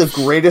think the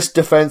greatest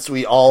defense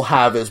we all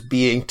have is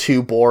being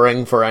too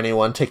boring for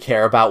anyone to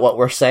care about what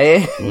we're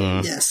saying.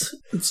 Yes,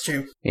 it's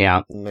true.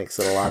 Yeah. It makes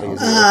it a lot easier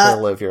to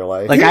live your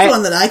life. Like, Here's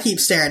one that I keep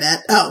staring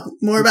at. Oh,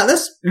 more about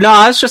this? No,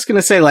 I was just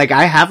gonna say, like,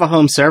 I have a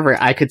home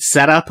server. I could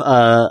set up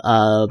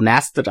a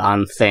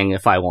Mastodon thing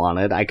if I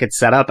wanted. I could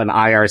set up an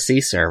IRC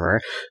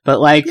server, but,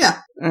 like, Yeah.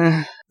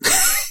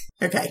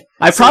 Okay.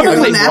 I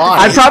probably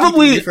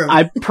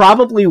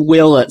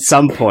will at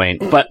some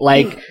point, but,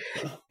 like,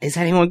 is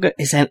anyone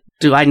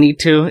do I need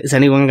to? Is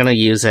anyone gonna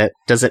use it?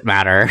 Does it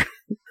matter?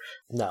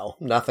 No,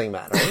 nothing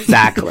matters.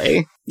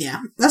 Exactly. Yeah,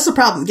 that's the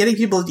problem, getting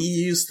people to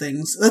use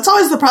things. That's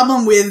always the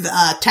problem with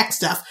tech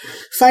stuff.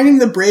 Finding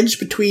the bridge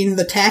between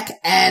the tech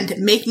and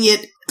making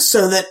it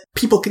so that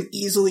people can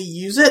easily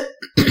use it.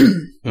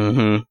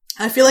 Mm-hmm.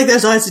 I feel like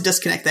there's always a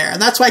disconnect there.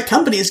 And that's why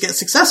companies get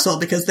successful,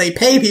 because they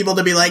pay people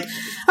to be like,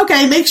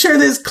 okay, make sure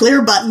there's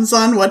clear buttons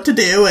on what to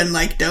do, and,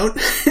 like, don't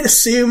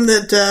assume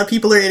that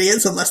people are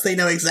idiots unless they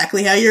know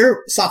exactly how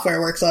your software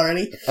works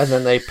already. And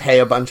then they pay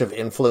a bunch of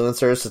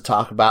influencers to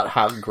talk about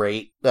how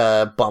great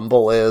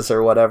Bumble is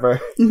or whatever.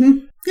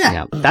 Mm-hmm.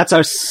 Yeah. That's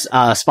our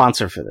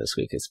sponsor for this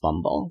week is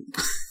Bumble.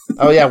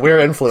 Oh yeah, we're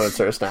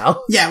influencers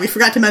now. Yeah, we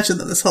forgot to mention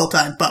them this whole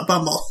time, but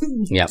Bumble.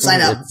 Yep. Sign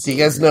up. Do you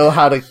guys know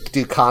how to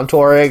do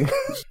contouring?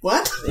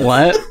 What?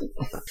 What?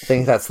 I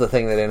think that's the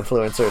thing that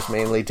influencers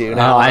mainly do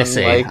now. Oh, I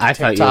see. I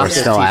thought you were TikTok,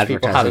 still teach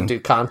people how to advertising. do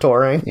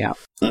contouring. Yeah.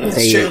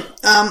 It's true.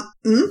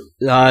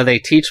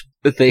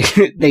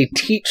 They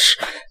teach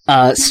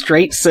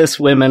straight cis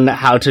women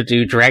how to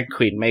do drag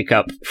queen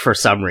makeup for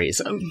some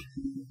reason.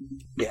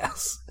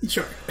 Yes.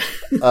 Sure.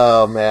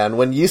 Oh man,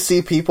 when you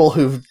see people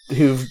who've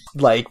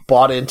like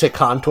bought into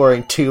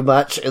contouring too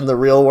much in the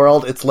real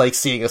world, it's like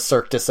seeing a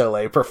Cirque du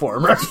Soleil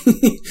performer.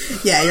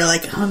 Yeah, you're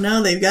like, oh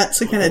no, they've got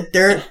some kind of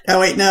dirt. Oh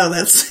wait, no,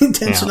 that's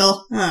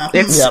intentional. Yeah.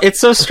 Oh. It's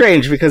so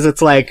strange because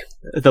it's like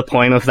the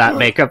point of that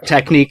makeup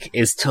technique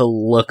is to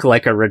look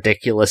like a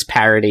ridiculous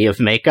parody of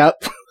makeup.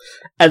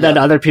 And then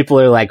other people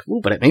are like,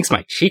 ooh, but it makes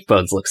my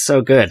cheekbones look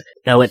so good.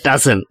 No, it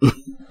doesn't.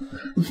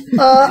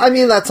 I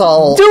mean, that's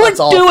all. Do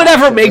fashion,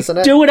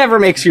 whatever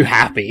makes you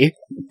happy.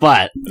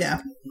 But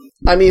Yeah.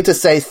 I mean to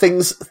say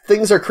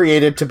things are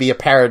created to be a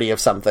parody of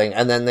something,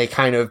 and then they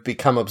kind of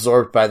become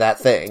absorbed by that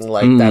thing.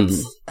 Like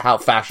that's how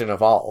fashion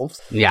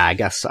evolves. yeah, I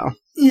guess so.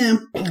 Yeah.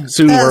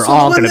 Soon we're so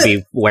all the one going to that-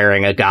 be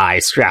wearing a guy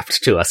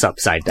strapped to us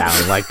upside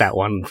down, like that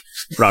one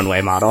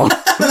runway model.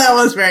 That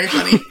was very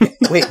funny.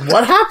 Wait,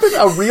 what happened?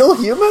 A real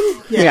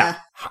human? Yeah.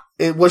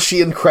 Was she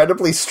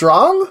incredibly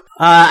strong?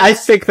 I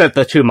think that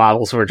the two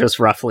models were just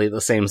roughly the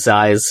same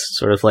size,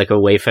 sort of like a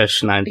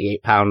wayfish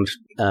 98-pound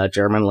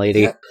German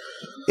lady. Yeah.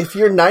 If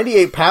you're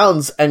 98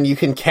 pounds and you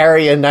can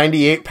carry a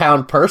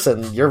 98-pound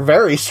person, you're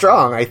very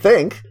strong, I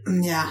think.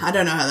 Yeah, I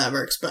don't know how that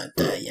works, but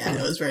yeah,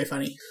 it was very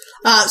funny.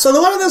 So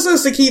the one of those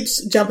lists that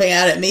keeps jumping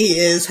out at me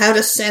is how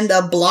to send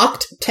a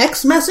blocked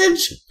text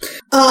message.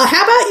 How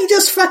about you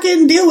just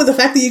fucking deal with the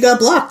fact that you got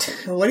blocked?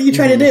 What are you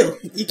trying to do?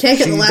 You can't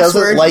get She the last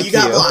doesn't word, like you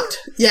got you. blocked.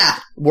 Yeah.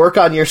 Work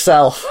on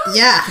yourself.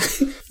 Yeah.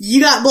 You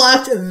got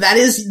blocked, that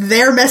is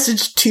their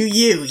message to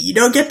you. You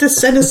don't get to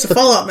send us a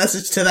follow-up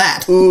message to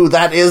that. Ooh,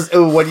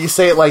 when you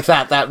say it like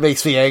that, that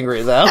makes me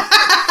angry, though.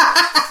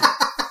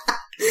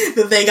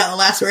 That they got the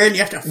last word and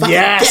you have to fucking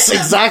Yes, get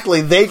them.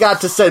 exactly. They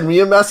got to send me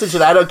a message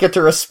and I don't get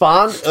to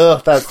respond.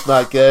 Ugh, that's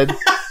not good.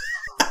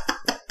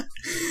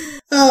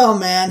 Oh,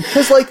 man.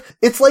 Cause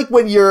it's like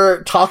when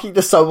you're talking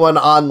to someone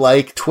on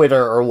like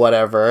Twitter or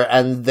whatever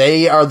and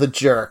they are the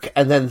jerk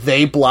and then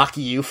they block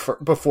you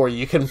before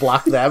you can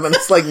block them and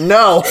it's like,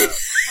 no.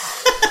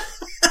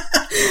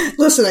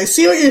 Listen, I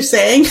see what you're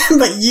saying,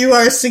 but you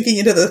are sinking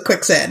into the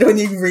quicksand when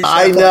you reach that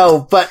I point.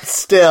 know, but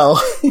still,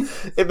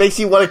 it makes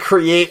you want to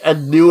create a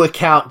new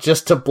account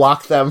just to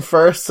block them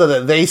first so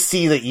that they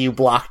see that you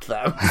blocked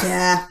them.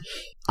 Yeah.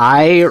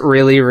 I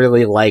really,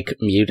 really like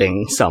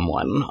muting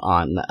someone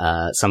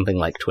on something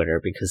like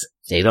Twitter because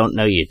they don't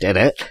know you did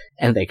it,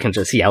 and they can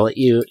just yell at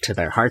you to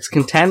their heart's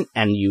content,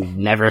 and you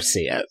never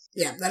see it.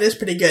 Yeah, that is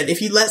pretty good.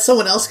 If you let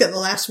someone else get the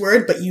last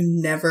word, but you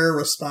never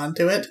respond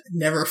to it,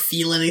 never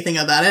feel anything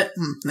about it,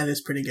 that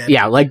is pretty good.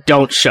 Yeah, like,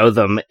 don't show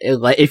them.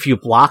 If you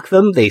block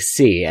them, they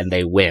see, and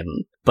they win.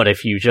 But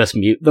if you just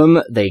mute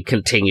them, they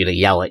continue to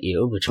yell at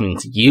you, which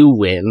means you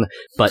win,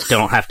 but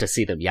don't have to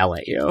see them yell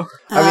at you.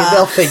 I mean,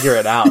 they'll figure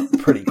it out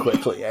pretty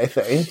quickly, I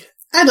think.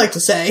 I'd like to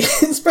say,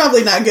 it's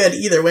probably not good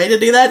either way to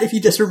do that. If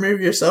you just remove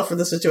yourself from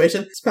the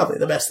situation, it's probably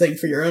the best thing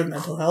for your own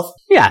mental health.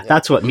 Yeah,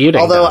 that's what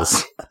muting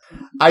does.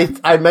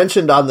 I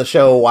mentioned on the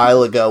show a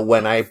while ago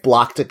when I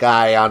blocked a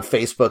guy on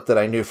Facebook that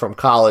I knew from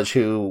college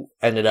who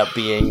ended up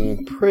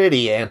being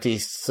pretty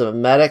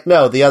anti-Semitic.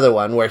 No, the other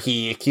one where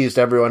he accused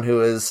everyone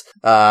who is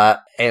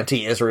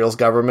anti-Israel's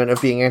government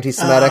of being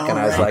anti-Semitic, and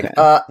I was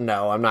like,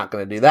 no, I'm not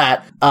going to do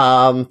that.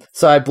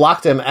 So I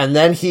blocked him, and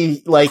then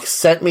he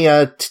sent me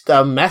a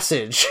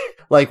message.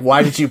 Like,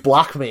 why did you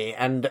block me?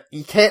 And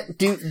you can't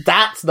do,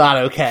 that's not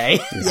okay.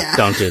 Yeah.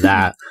 Don't do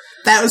that.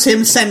 That was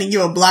him sending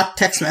you a blocked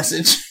text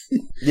message.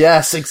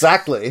 Yes,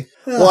 exactly.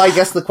 Well, I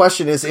guess the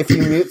question is, if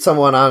you mute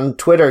someone on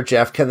Twitter,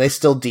 Jeff, can they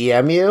still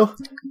DM you?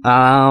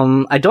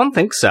 I don't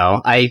think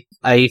so. I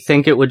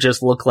think it would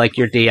just look like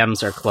your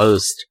DMs are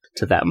closed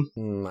to them.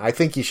 I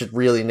think you should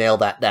really nail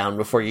that down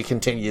before you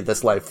continue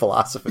this life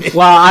philosophy.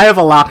 Well, I have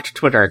a locked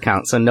Twitter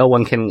account, so no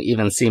one can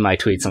even see my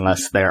tweets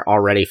unless they're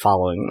already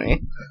following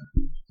me.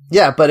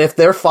 Yeah, but if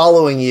they're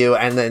following you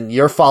and then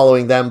you're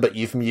following them, but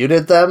you've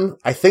muted them,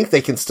 I think they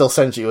can still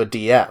send you a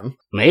DM.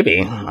 Maybe.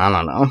 I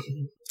don't know.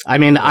 I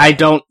mean, I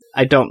don't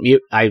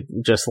mute.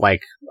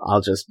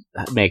 I'll just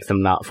make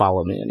them not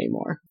follow me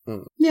anymore.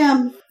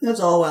 Yeah,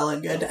 that's all well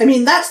and good. I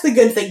mean, that's the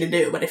good thing to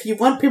do, but if you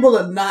want people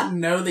to not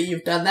know that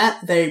you've done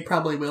that, they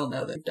probably will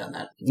know that you've done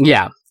that.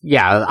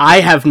 Yeah,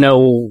 I have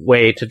no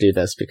way to do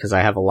this because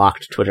I have a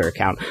locked Twitter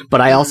account, but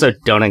I also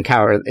don't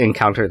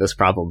encounter this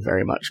problem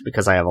very much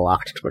because I have a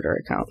locked Twitter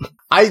account.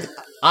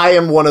 I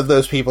am one of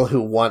those people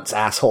who wants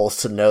assholes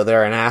to know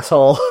they're an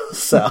asshole,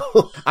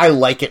 so I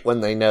like it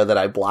when they know that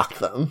I blocked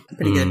them.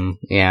 Pretty good.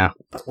 Yeah.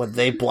 But when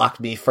they blocked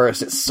me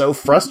first, it's so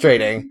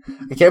frustrating.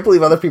 I can't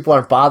believe other people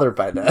aren't bothered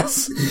by this.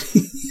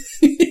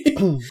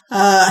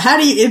 How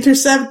do you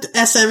intercept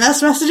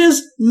SMS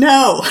messages?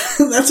 No,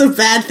 that's a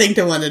bad thing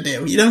to want to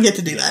do. You don't get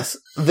to do that.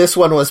 This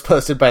one was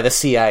posted by the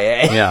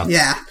CIA. Yeah.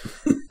 Yeah.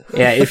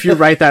 Yeah, if you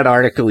write that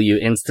article, you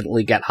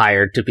instantly get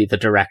hired to be the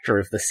director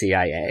of the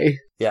CIA.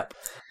 Yep.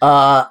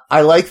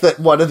 I like that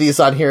one of these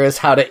on here is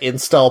how to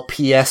install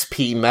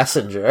PSP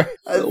Messenger.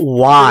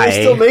 Why? Do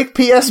they still make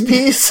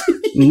PSPs?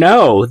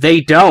 No,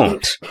 they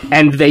don't.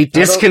 And they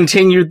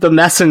discontinued the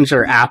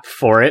Messenger app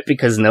for it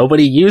because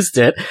nobody used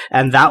it,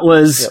 and that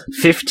was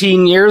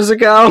 15 years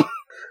ago.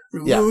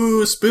 Yeah.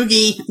 Ooh,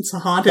 spooky. It's a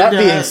haunted. That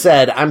being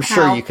said, I'm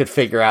sure how? you could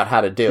figure out how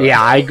to do it.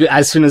 Yeah,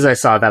 as soon as I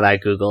saw that, I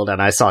Googled, and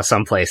I saw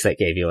some place that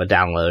gave you a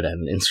download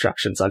and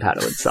instructions on how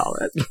to install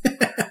it.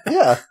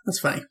 Yeah. That's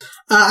funny.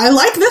 I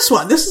like this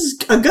one. This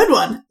is a good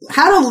one.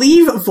 How to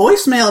leave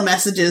voicemail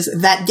messages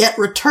that get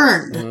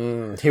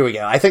returned. Here we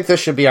go. I think this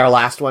should be our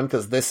last one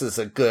because this is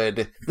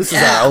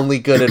our only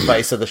good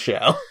advice of the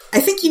show.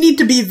 I think you need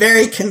to be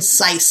very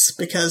concise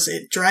because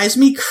it drives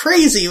me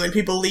crazy when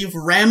people leave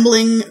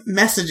rambling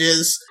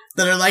messages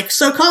that are like,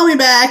 so call me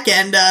back,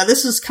 and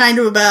this is kind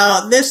of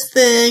about this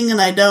thing, and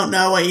I don't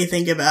know what you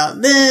think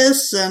about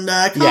this, and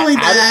call me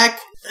back.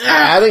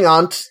 Adding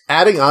on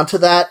to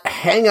that,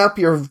 hang up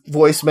your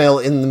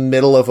voicemail in the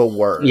middle of a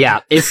word.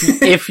 Yeah,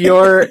 if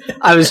you're,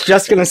 I was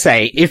just gonna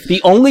say, if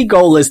the only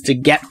goal is to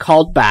get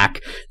called back,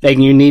 then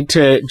you need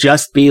to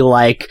just be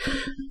like,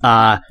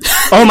 oh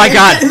my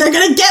god. They're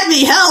gonna get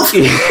me, help!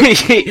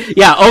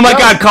 Yeah, oh my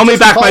god, call me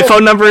back, my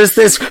phone number is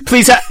this,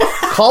 please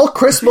call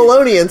Chris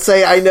Maloney and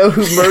say, I know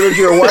who murdered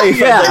your wife,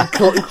 yeah.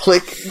 And then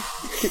click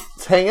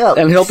hang up.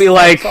 And he'll be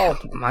like,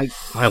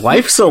 my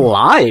wife's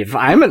alive,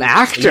 I'm an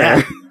actor.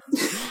 Yeah.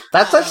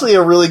 That's actually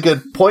a really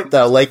good point,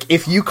 though. Like,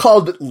 if you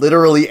called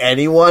literally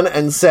anyone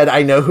and said,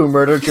 I know who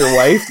murdered your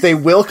wife, they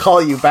will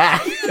call you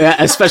back. Yeah,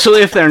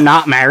 especially if they're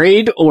not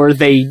married, or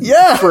they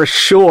for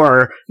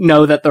sure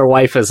know that their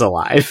wife is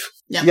alive.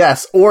 Yep.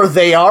 Yes, or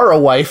they are a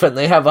wife and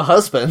they have a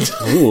husband.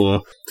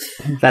 Ooh,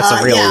 that's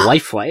a real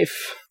wife.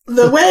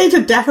 The way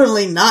to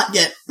definitely not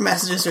get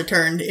messages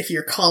returned if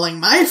you're calling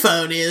my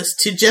phone is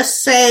to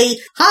just say,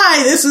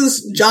 hi, this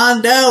is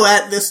John Doe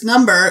at this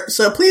number,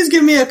 so please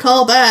give me a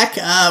call back.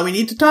 We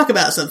need to talk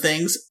about some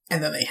things.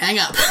 and then they hang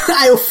up.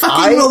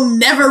 I will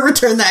never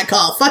return that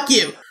call. Fuck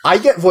you. I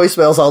get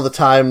voicemails all the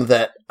time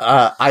that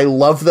I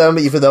love them,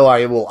 even though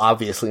I will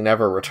obviously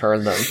never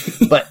return them.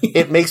 But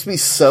it makes me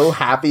so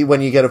happy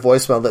when you get a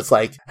voicemail that's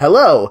like,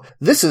 "Hello,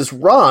 this is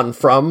Ron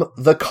from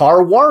the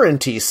Car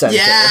Warranty Center."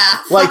 Yeah,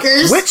 like,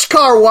 fuckers. Which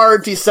Car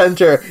Warranty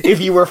Center? If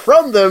you were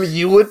from them,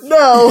 you would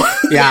know.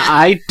 Yeah,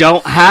 I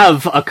don't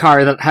have a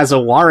car that has a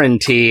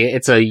warranty.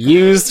 It's a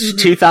used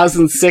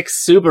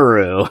 2006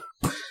 Subaru.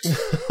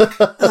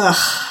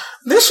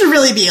 This should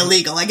really be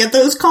illegal. I get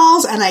those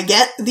calls, and I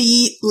get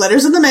the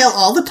letters in the mail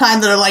all the time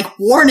that are like,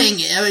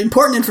 warning,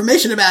 important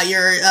information about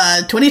your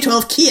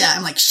 2012 Kia.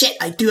 I'm like, shit,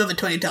 I do have a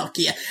 2012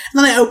 Kia. And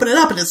then I open it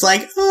up, and it's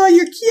like, oh,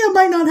 your Kia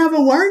might not have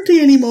a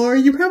warranty anymore.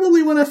 You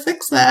probably want to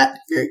fix that.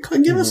 Here,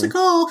 give us a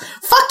call.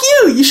 Fuck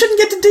you! You shouldn't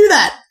get to do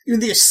that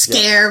with your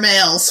scare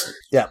mails.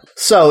 Yeah.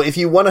 So if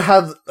you want to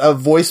have a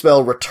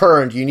voicemail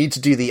returned, you need to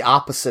do the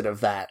opposite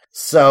of that.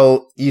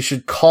 So you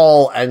should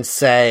call and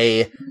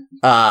say,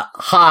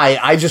 hi,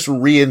 I just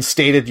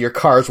reinstated your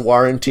car's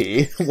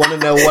warranty. Want to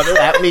know what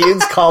that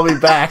means? Call me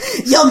back.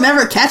 You'll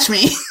never catch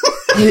me.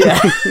 Yeah.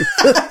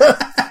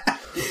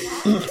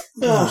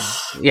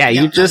 Yeah,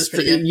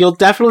 you'll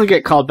definitely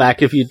get called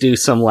back if you do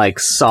some, like,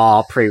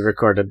 Saw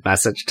pre-recorded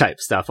message type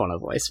stuff on a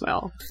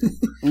voicemail.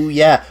 Ooh,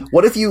 yeah.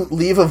 What if you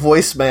leave a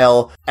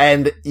voicemail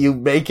and you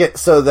make it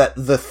so that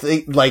the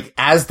thing, like,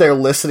 as they're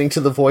listening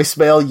to the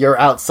voicemail, you're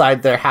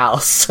outside their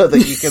house so that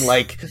you can,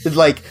 like,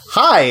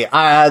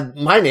 hi,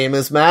 my name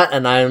is Matt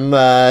and I'm,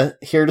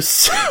 here to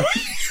say...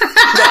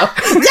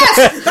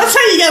 Yes! That's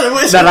how you get a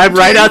voicemail. That I'm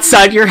right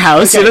outside your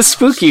house in a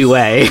spooky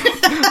way.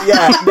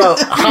 Yeah, no,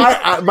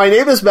 hi, my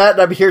name is Matt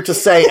and I'm here to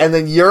say, and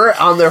then you're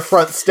on their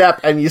front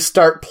step and you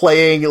start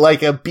playing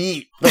like a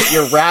beat that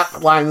your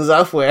rap lines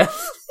up with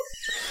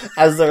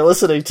as they're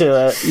listening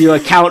to it. You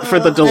account for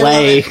the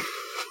delay.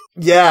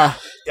 Yeah.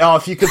 Oh,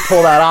 if you could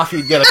pull that off,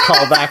 you'd get a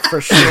call back for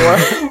sure.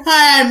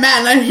 Hi, I'm Matt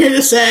and I'm here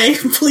to say,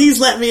 please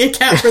let me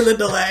account for the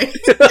delay.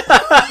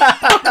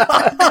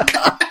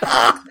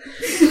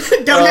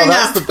 Don't hang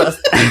up.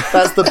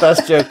 That's the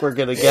best joke we're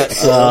gonna get.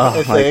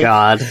 Oh my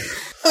god.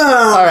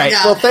 Oh, all right.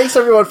 God. Well, thanks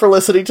everyone for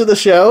listening to the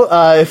show.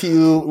 If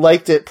you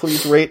liked it,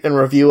 please rate and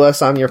review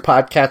us on your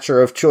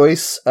podcatcher of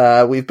choice.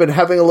 We've been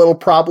having a little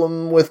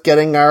problem with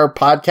getting our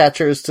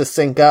podcatchers to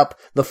sync up.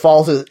 The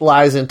fault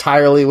lies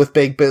entirely with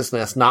big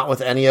business, not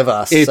with any of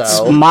us.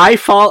 It's my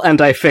fault,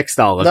 and I fixed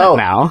all of it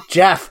now.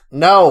 Jeff,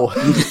 no.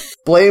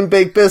 Blame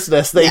big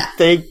business.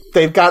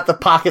 They've got the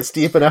pockets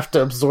deep enough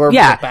to absorb the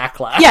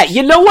backlash. Yeah,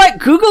 you know what?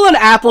 Google and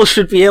Apple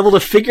should be able to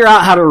figure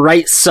out how to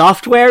write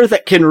software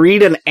that can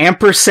read an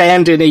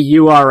ampersand in a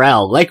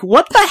URL. Like,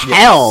 what the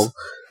hell?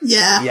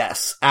 Yeah.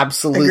 Yes,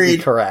 absolutely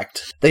Agreed.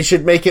 Correct. They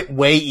should make it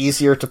way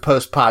easier to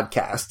post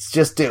podcasts.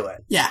 Just do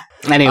it. Yeah.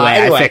 Anyway,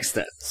 I fixed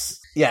it.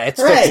 Yeah,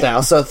 it's fixed now.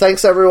 So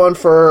thanks everyone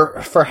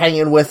for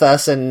hanging with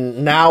us.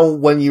 And now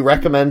when you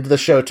recommend the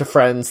show to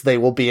friends, they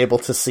will be able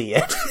to see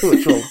it,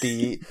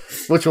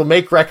 which will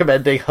make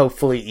recommending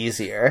hopefully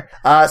easier.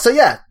 So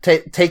yeah,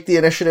 take the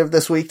initiative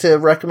this week to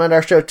recommend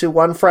our show to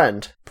one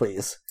friend,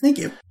 please. Thank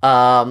you.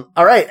 All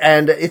right.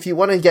 And if you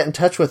want to get in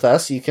touch with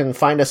us, you can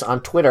find us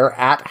on Twitter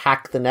at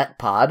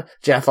HackTheNetPod.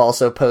 Jeff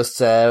also posts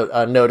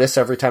a notice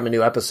every time a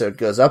new episode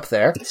goes up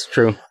there. It's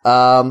true.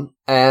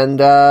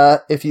 And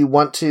if you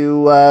want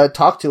to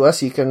talk to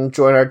us, you can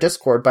join our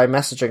Discord by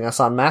messaging us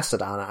on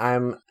Mastodon.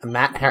 I'm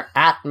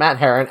at Matt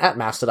Heron at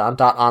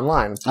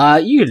mastodon.online.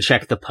 You can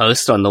check the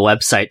post on the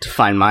website to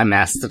find my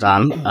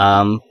Mastodon.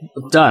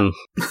 Done.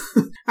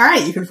 All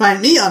right, you can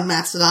find me on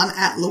Mastodon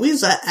at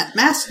Louisa at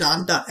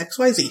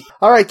mastodon.xyz.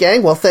 All right,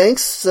 gang. Well,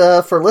 thanks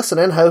for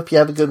listening. Hope you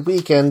have a good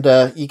week. And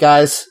you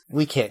guys,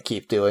 we can't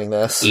keep doing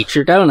this. Eat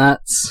your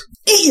donuts.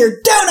 Eat your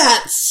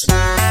donuts!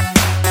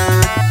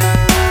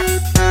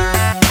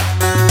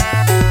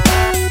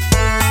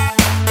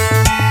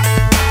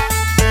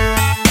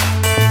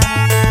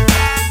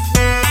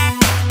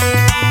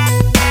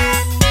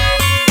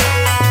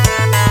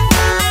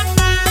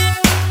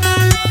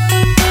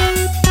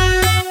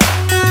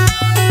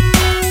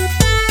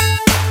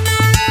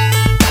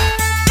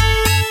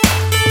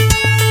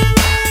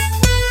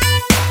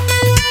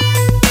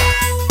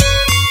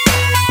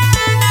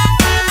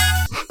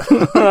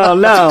 Oh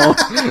no.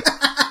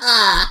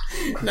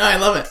 No, I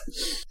love it.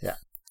 Yeah.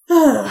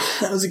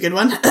 That was a good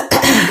one.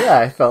 Yeah,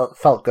 I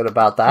felt good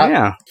about that.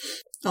 Yeah.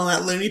 All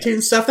that Looney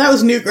Tunes stuff, that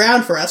was new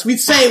ground for us. We'd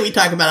say we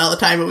talk about it all the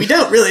time, but we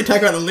don't really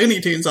talk about the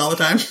Looney Tunes all the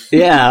time.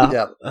 Yeah.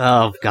 Yep.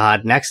 Oh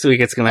god, next week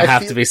it's gonna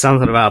have to be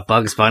something about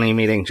Bugs Bunny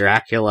meeting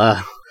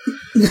Dracula.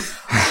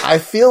 I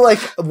feel like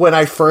when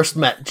I first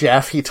met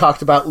Jeff, he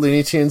talked about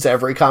Looney Tunes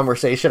every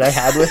conversation I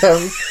had with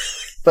him,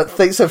 but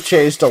things have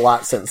changed a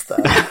lot since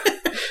then.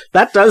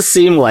 That does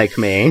seem like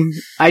me.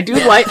 I do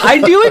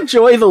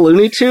enjoy the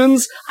Looney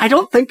Tunes. I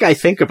don't think I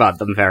think about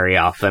them very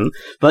often,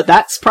 but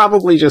that's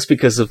probably just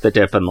because of the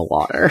dip in the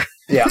water.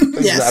 Yeah,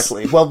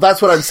 exactly. Yes. Well,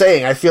 that's what I'm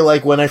saying. I feel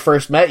like when I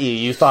first met you,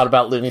 you thought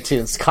about Looney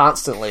Tunes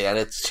constantly,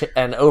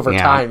 and over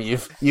time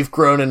you've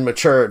grown and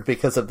matured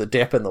because of the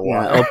dip in the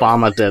water. Yeah,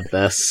 Obama did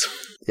this.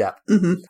 Yeah. Mm-hmm.